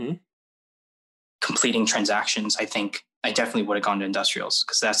 completing transactions, I think I definitely would have gone to Industrials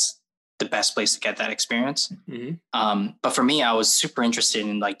because that's the best place to get that experience. But for me, I was super interested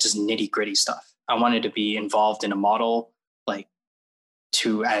in like just nitty gritty stuff. I wanted to be involved in a model, like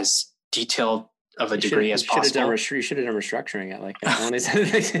to as detailed of a degree as possible. You should have done restructuring at like that.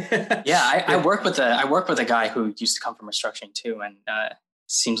 I work with a guy who used to come from restructuring too, and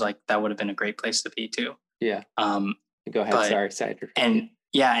seems like that would have been a great place to be too. Yeah. Go ahead. Sorry. And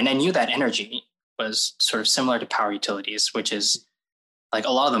I knew that energy was sort of similar to power utilities, which is like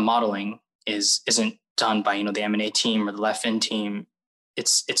a lot of the modeling isn't done by the M&A team or the left fin team.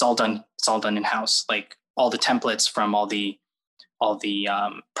 It's all done in house. Like all the templates from all the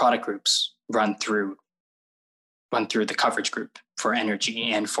product groups run through the coverage group for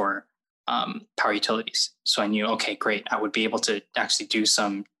energy and for power utilities. So I knew, okay, great. I would be able to actually do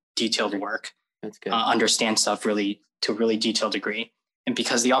some detailed work. That's good. Understand stuff really to a really detailed degree. And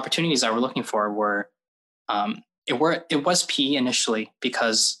because the opportunities I were looking for were, it was PE initially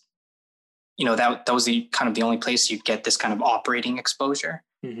because, that was the kind of the only place you'd get this kind of operating exposure.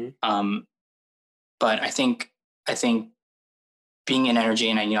 But I think being in energy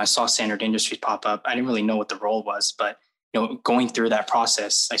and I saw Standard Industries pop up, I didn't really know what the role was, but going through that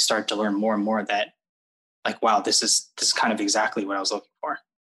process, I started to learn more and more that like, wow, this is kind of exactly what I was looking for.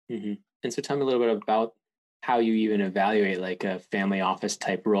 And so tell me a little bit about how you even evaluate like a family office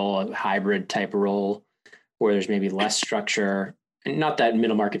type role, a hybrid type role where there's maybe less structure. And not that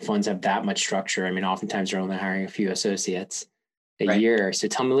middle market funds have that much structure. I mean, oftentimes they're only hiring a few associates a year. So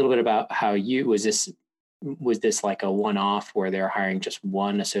tell me a little bit about how was this like a one-off where they're hiring just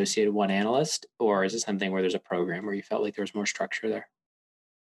one associate, one analyst, or is it something where there's a program where you felt like there was more structure there?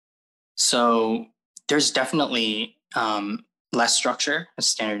 So there's definitely less structure as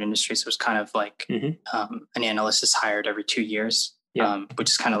Standard Industries. So it's kind of like an analyst is hired every 2 years, which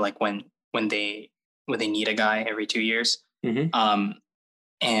is kind of like when they need a guy every 2 years.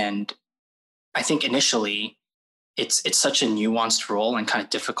 And I think initially it's such a nuanced role and kind of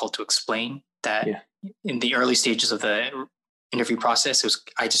difficult to explain that in the early stages of the interview process,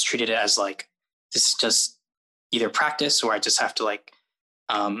 I just treated it as like, this is just either practice or I just have to like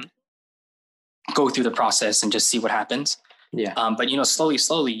go through the process and just see what happens. But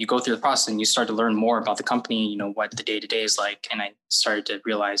slowly you go through the process and you start to learn more about the company, what the day-to-day is like. And I started to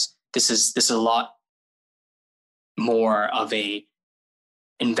realize this is a lot more of a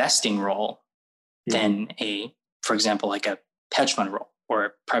investing role than for example, like a hedge fund role or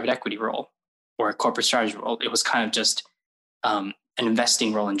a private equity role or a corporate strategy role. It was kind of just an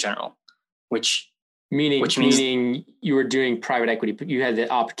investing role in general, which means you were doing private equity, but you had the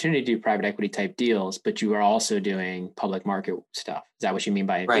opportunity to do private equity type deals, but you were also doing public market stuff. Is that what you mean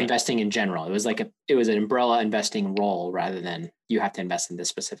by investing in general? It was like it was an umbrella investing role rather than you have to invest in this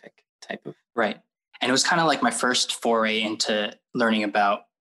specific type of. Right. And it was kind of like my first foray into learning about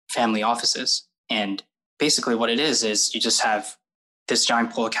family offices. And basically what it is you just have this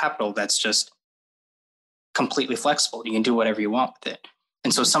giant pool of capital that's just completely flexible. You can do whatever you want with it.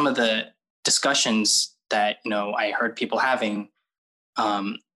 And so some of the discussions that, I heard people having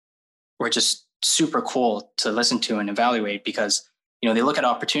were just super cool to listen to and evaluate because, they look at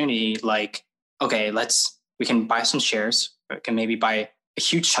opportunity like, okay, we can buy some shares, or we can maybe buy a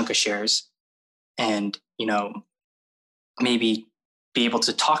huge chunk of shares and, maybe be able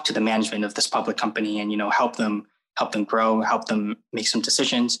to talk to the management of this public company and, help them grow, help them make some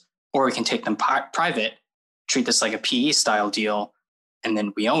decisions, or we can take them private, treat this like a PE style deal, and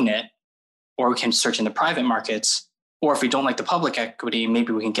then we own it. Or we can search in the private markets, or if we don't like the public equity,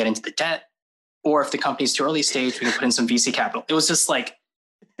 maybe we can get into the debt. Or if the company's too early stage, we can put in some VC capital. It was just like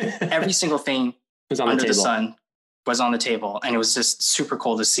every single thing under the sun was on the table. And it was just super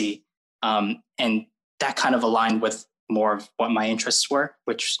cool to see. And that kind of aligned with more of what my interests were,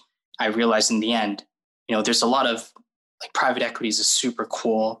 which I realized in the end, there's a lot of like private equity is a super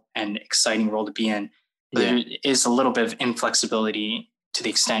cool and exciting role to be in. But there is a little bit of inflexibility to the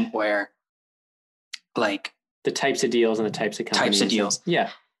extent where like the types of deals and the types of companies. Types of deals. Yeah.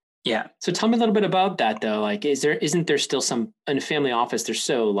 So tell me a little bit about that though. Like, isn't there still some in a family office? There's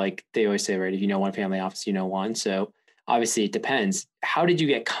so like they always say, right? If you know one family office, you know one. So obviously it depends. How did you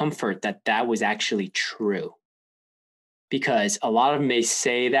get comfort that was actually true? Because a lot of them may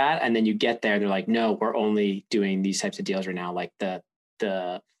say that, and then you get there, they're like, no, we're only doing these types of deals right now. Like the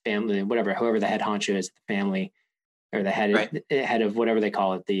family, whatever, whoever the head honcho is, the family or the head of whatever they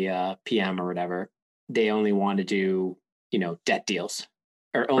call it, the PM or whatever, they only want to do, debt deals.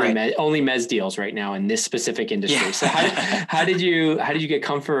 Or only mezz deals right now in this specific industry. Yeah. So how did you get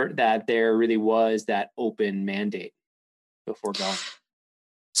comfort that there really was that open mandate before going?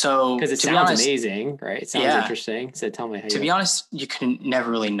 So because it sounds amazing, right? It sounds interesting. So tell me how. To be honest, you can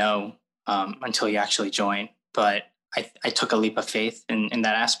never really know until you actually join. But I took a leap of faith in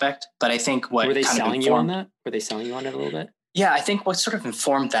that aspect. But I think what were they selling you on that? Were they selling you on it a little bit? Yeah, I think what sort of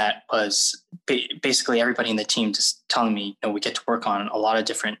informed that was basically everybody in the team just telling me, we get to work on a lot of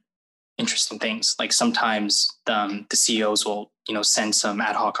different interesting things. Like sometimes the CEOs will, send some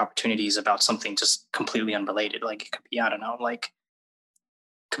ad hoc opportunities about something just completely unrelated. Like it could be, I don't know, like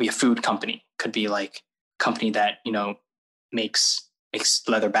could be a food company, could be like a company that, makes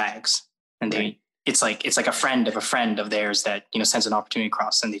leather bags. And it's like a friend of theirs that, sends an opportunity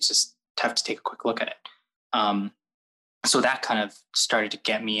across and they just have to take a quick look at it. So that kind of started to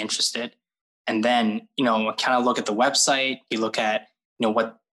get me interested. And then, kind of look at the website, you look at,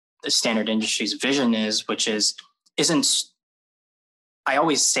 what the Standard Industries vision is, which I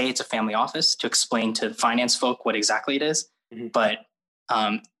always say it's a family office to explain to finance folk what exactly it is. Mm-hmm. But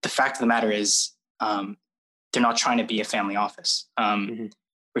the fact of the matter is they're not trying to be a family office. Mm-hmm.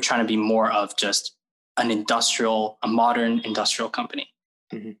 We're trying to be more of just a modern industrial company.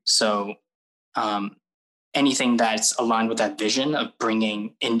 Mm-hmm. So, anything that's aligned with that vision of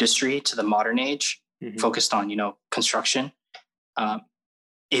bringing industry to the modern age, mm-hmm. focused on, construction,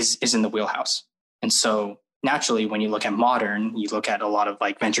 is in the wheelhouse. And so naturally, when you look at modern, you look at a lot of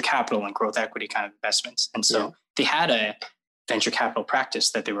like venture capital and growth equity kind of investments. And so they had a venture capital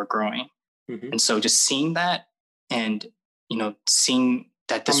practice that they were growing. Mm-hmm. And so just seeing that and, seeing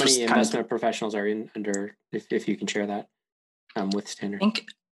that this was how many investment professionals are in under, if you can share that with Standard?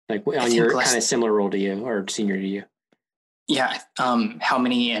 Like on your kind of similar role to you or senior to you? Yeah. How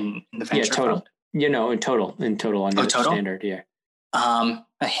many in the venture? Yeah, total. Fund? In total under Standard. Yeah. A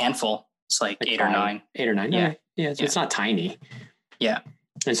handful. It's like 8 or 9. 8 or 9. Yeah. Okay. Yeah. So it's not tiny. Yeah.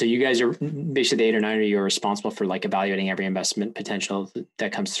 And so you guys are basically 8 or 9, or you're responsible for like evaluating every investment potential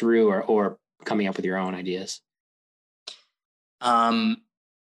that comes through or coming up with your own ideas.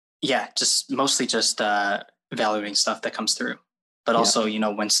 Yeah, mostly evaluating stuff that comes through. But also,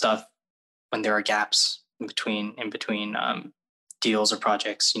 when there are gaps in between deals or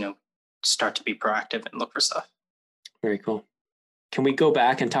projects, start to be proactive and look for stuff. Very cool. Can we go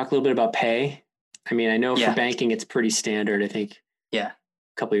back and talk a little bit about pay? I mean, I know for banking, it's pretty standard. I think a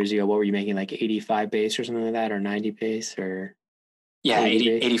couple of years ago, what were you making, like 85 base or something like that, or 90 base or? Yeah,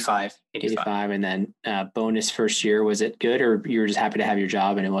 85. And then bonus first year, was it good, or you were just happy to have your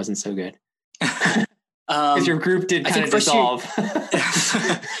job and it wasn't so good? Because your group did kind of dissolve.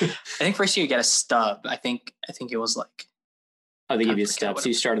 I think first year you get a stub. I think it was like. Oh, they give you a stub. So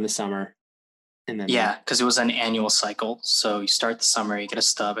you start in the summer, and then because it was an annual cycle. So you start the summer, you get a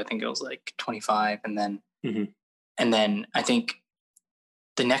stub. I think it was like 25, and then I think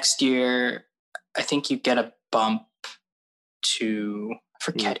the next year, I think you get a bump to, I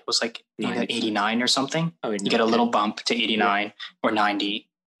forget, it was like 89 or something. Oh, you get a little bump to 89 or 90.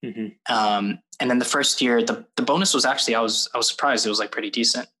 Mm-hmm. And then the first year, the bonus was actually, I was surprised. It was like pretty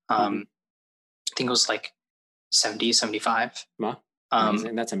decent. I think it was like 70, 75. Wow.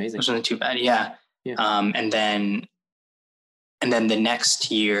 That's amazing. It wasn't too bad. Yeah. And then the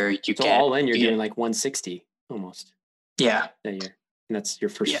next year you get all in, you're getting like 160 almost. Yeah. That year. And that's your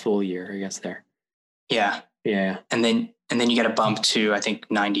first full year, I guess, there. Yeah. Yeah. And then you get a bump to, I think,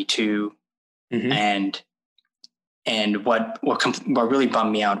 92. Mm-hmm. And what really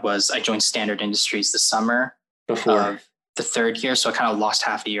bummed me out was I joined Standard Industries the summer before the third year. So I kind of lost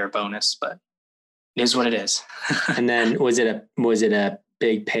half a year bonus, but it is what it is. And then was it a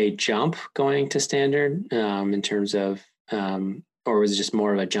big pay jump going to Standard in terms of, or was it just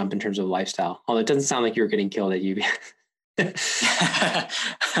more of a jump in terms of lifestyle? Although it doesn't sound like you were getting killed at UBS.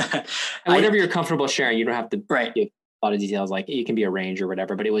 Whatever you're comfortable sharing, you don't have to give a lot of details. Like it can be a range or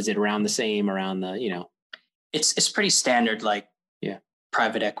whatever, but was it around the same, around the, it's pretty standard, like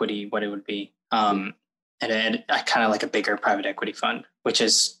private equity, what it would be. And I kind of like a bigger private equity fund, which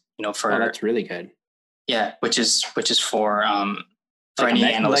is, for that's really good. Yeah, which is for like any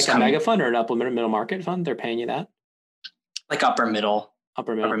analyst, like a mega fund or an upper middle market fund. They're paying you that, like upper middle.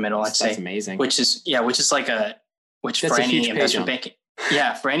 I'd say. That's amazing. Which is like for any investment banking.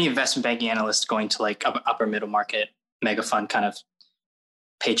 Yeah, for any investment banking analyst going to like upper middle market mega fund kind of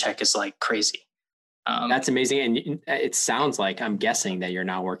paycheck is like crazy. That's amazing. And it sounds like, I'm guessing that you're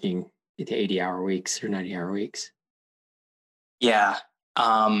not working 80-hour weeks or 90-hour weeks. Yeah.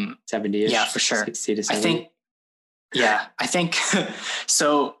 70-ish. Yeah, for sure. 60 to 70. I think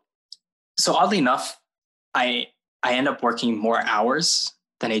so oddly enough, I end up working more hours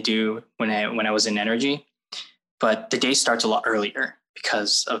than I do when I was in energy, but the day starts a lot earlier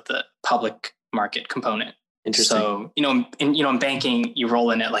because of the public market component. Interesting. So, in banking, you roll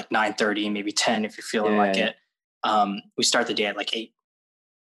in at like 9:30, maybe 10 if you're feeling it. We start the day at like 8.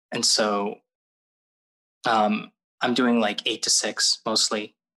 And so I'm doing like 8 to 6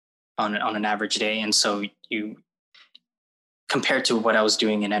 mostly on an average day. And so compared to what I was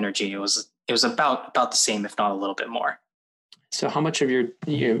doing in energy, it was about the same, if not a little bit more. So how much of are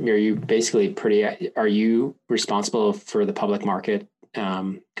you basically are you responsible for the public market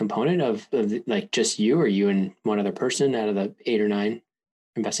component of like just you, or you and one other person out of the 8 or 9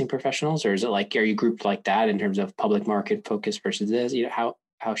 investing professionals? Or is it like, are you grouped like that in terms of public market focus versus this? How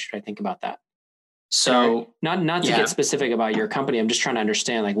should I think about that? So not to get specific about your company, I'm just trying to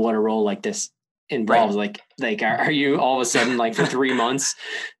understand like what a role like this involves. Right. Like are you all of a sudden like for 3 months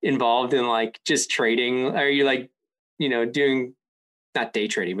involved in like just trading? Are you like, doing not day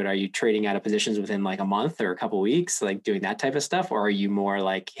trading, but are you trading out of positions within like a month or a couple of weeks, like doing that type of stuff? Or are you more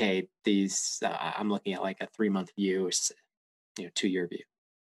like, hey, these I'm looking at like a 3-month view, 2-year view?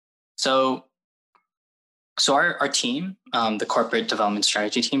 So our team, the corporate development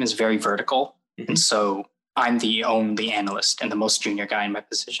strategy team, is very vertical. Mm-hmm. And so I'm the only analyst and the most junior guy in my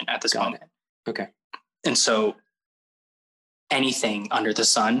position at this moment. Okay. And so anything under the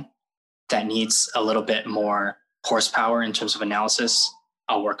sun that needs a little bit more horsepower in terms of analysis,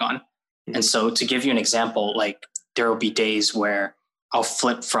 I'll work on. Mm-hmm. And so to give you an example, like there will be days where I'll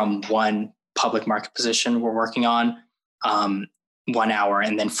flip from one public market position we're working on 1 hour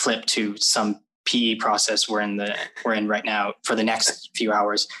and then flip to some PE process we're in right now for the next few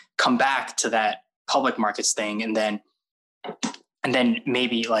hours, come back to that public markets thing, and then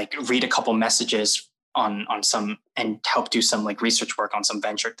maybe like read a couple messages on some and help do some like research work on some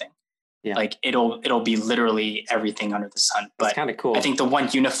venture thing. Yeah. Like it'll be literally everything under the sun. But it's kind of cool. I think the one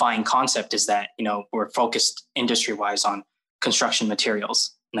unifying concept is that, we're focused industry wise on construction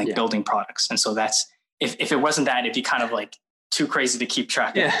materials, like building products. And so that's, if it wasn't that, it'd be kind of like too crazy to keep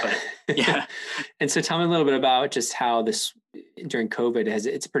track of. But yeah. And so tell me a little bit about just how this during COVID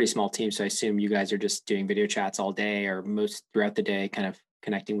it's a pretty small team. So I assume you guys are just doing video chats all day or most throughout the day, kind of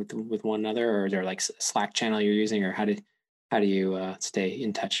connecting with one another, or is there like a Slack channel you're using, or how do you stay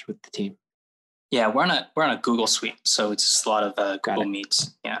in touch with the team? Yeah, we're on a Google Suite, so it's just a lot of Google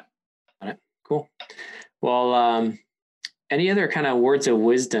Meets. Yeah. Got it. Cool. Well, any other kind of words of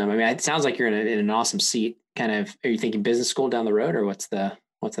wisdom? I mean, it sounds like you're in an awesome seat. Kind of, are you thinking business school down the road, or what's the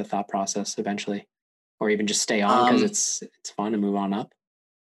thought process eventually, or even just stay on because it's fun to move on up?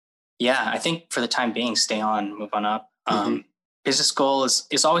 Yeah, I think for the time being, stay on, move on up. Business school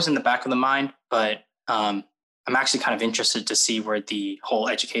is always in the back of the mind, but I'm actually kind of interested to see where the whole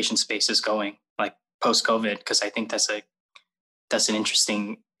education space is going, like post COVID, because I think that's an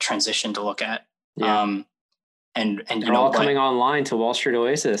interesting transition to look at. Yeah. And they're all coming online to Wall Street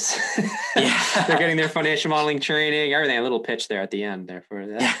Oasis. Yeah. They're getting their financial modeling training, everything. A little pitch there at the end there for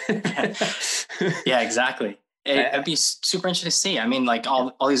that. Yeah, exactly. It'd be super interesting to see. I mean, like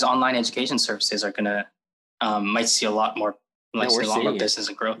all these online education services are gonna might see a lot more, business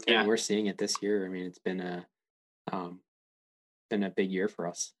and growth. Yeah, we're seeing it this year. I mean, it's been a big year for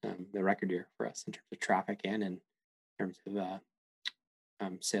us, the record year for us in terms of traffic and in terms of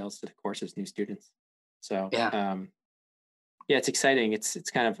sales to the courses, new students. So it's exciting. It's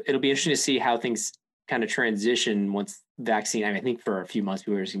kind of, it'll be interesting to see how things kind of transition once vaccine. I mean, I think for a few months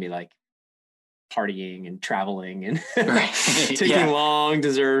people are just gonna be like partying and traveling and taking long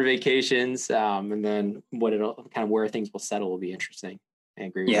deserved vacations. And then where things will settle will be interesting. I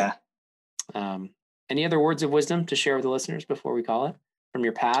agree with you. Any other words of wisdom to share with the listeners before we call it, from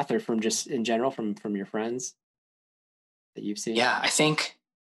your path or from just in general, from your friends that you've seen? Yeah, I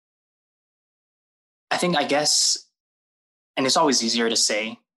guess, and it's always easier to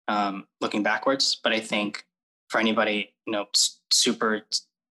say looking backwards, but I think for anybody,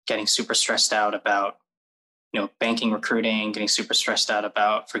 getting super stressed out about banking recruiting, getting super stressed out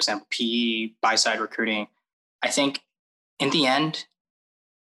about, for example, PE, buy-side recruiting. I think in the end,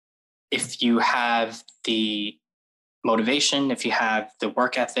 if you have the motivation, if you have the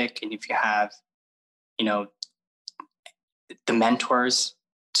work ethic, and if you have, the mentors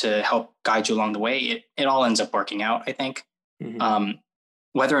to help guide you along the way, it all ends up working out, I think. Mm-hmm.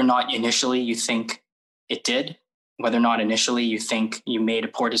 Whether or not initially you think it did, whether or not initially you think you made a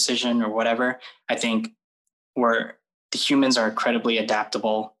poor decision or whatever, I think the humans are incredibly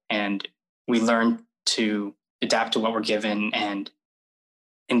adaptable, and we learn to adapt to what we're given. And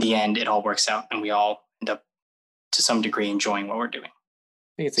in the end, it all works out, and we all end up to some degree enjoying what we're doing.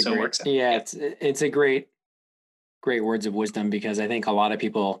 I think it's a great words of wisdom, because I think a lot of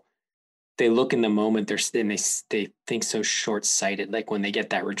people, they look in the moment, they think so short-sighted. Like when they get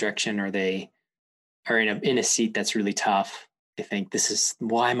that rejection, or they are in a seat that's really tough, they think,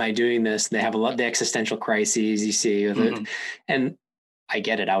 why am I doing this? And they have a lot of the existential crises you see with it. And I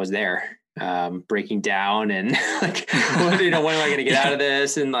get it. I was there, breaking down and like, when am I going to get out of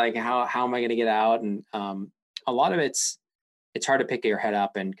this? And like, how am I going to get out? And a lot of it's hard to pick your head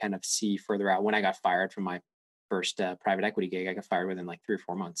up and kind of see further out. When I got fired from my first private equity gig, I got fired within like 3 or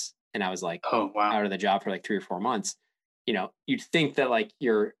 4 months. And I was like, oh, wow, out of the job for like 3 or 4 months. You'd think that like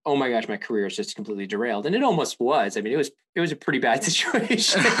oh my gosh, my career is just completely derailed. And it almost was. I mean, it was a pretty bad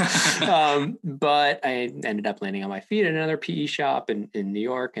situation. But I ended up landing on my feet at another PE shop in New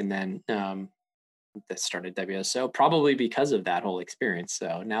York. And then that started WSO, probably because of that whole experience.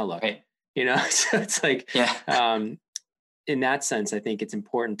 So now look, right. So it's like, in that sense, I think it's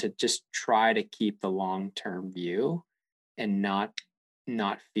important to just try to keep the long-term view and not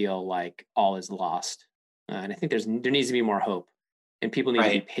feel like all is lost. And I think there needs to be more hope, and people need to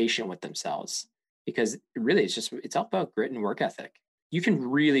be patient with themselves, because really it's all about grit and work ethic. You can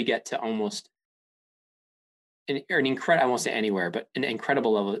really get to almost an incredible, I won't say anywhere, but an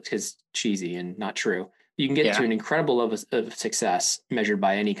incredible level, because cheesy and not true. You can get to an incredible level of success measured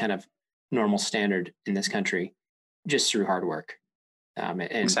by any kind of normal standard in this country, just through hard work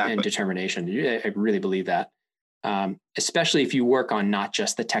and determination. I really believe that. Especially if you work on not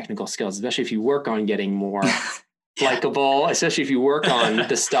just the technical skills, especially if you work on getting more likable, especially if you work on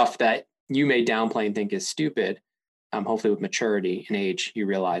the stuff that you may downplay and think is stupid. Hopefully with maturity and age, you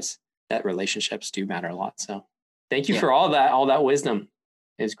realize that relationships do matter a lot. So thank you for all that wisdom.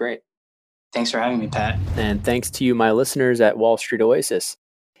 It was great. Thanks for having me, Pat. And thanks to you, my listeners at Wall Street Oasis.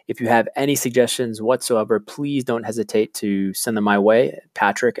 If you have any suggestions whatsoever, please don't hesitate to send them my way,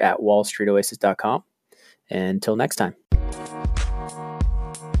 patrick@wallstreetoasis.com. Until next time.